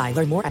 Terms apply.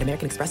 Learn more at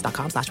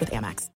americanexpress.com/withAmex.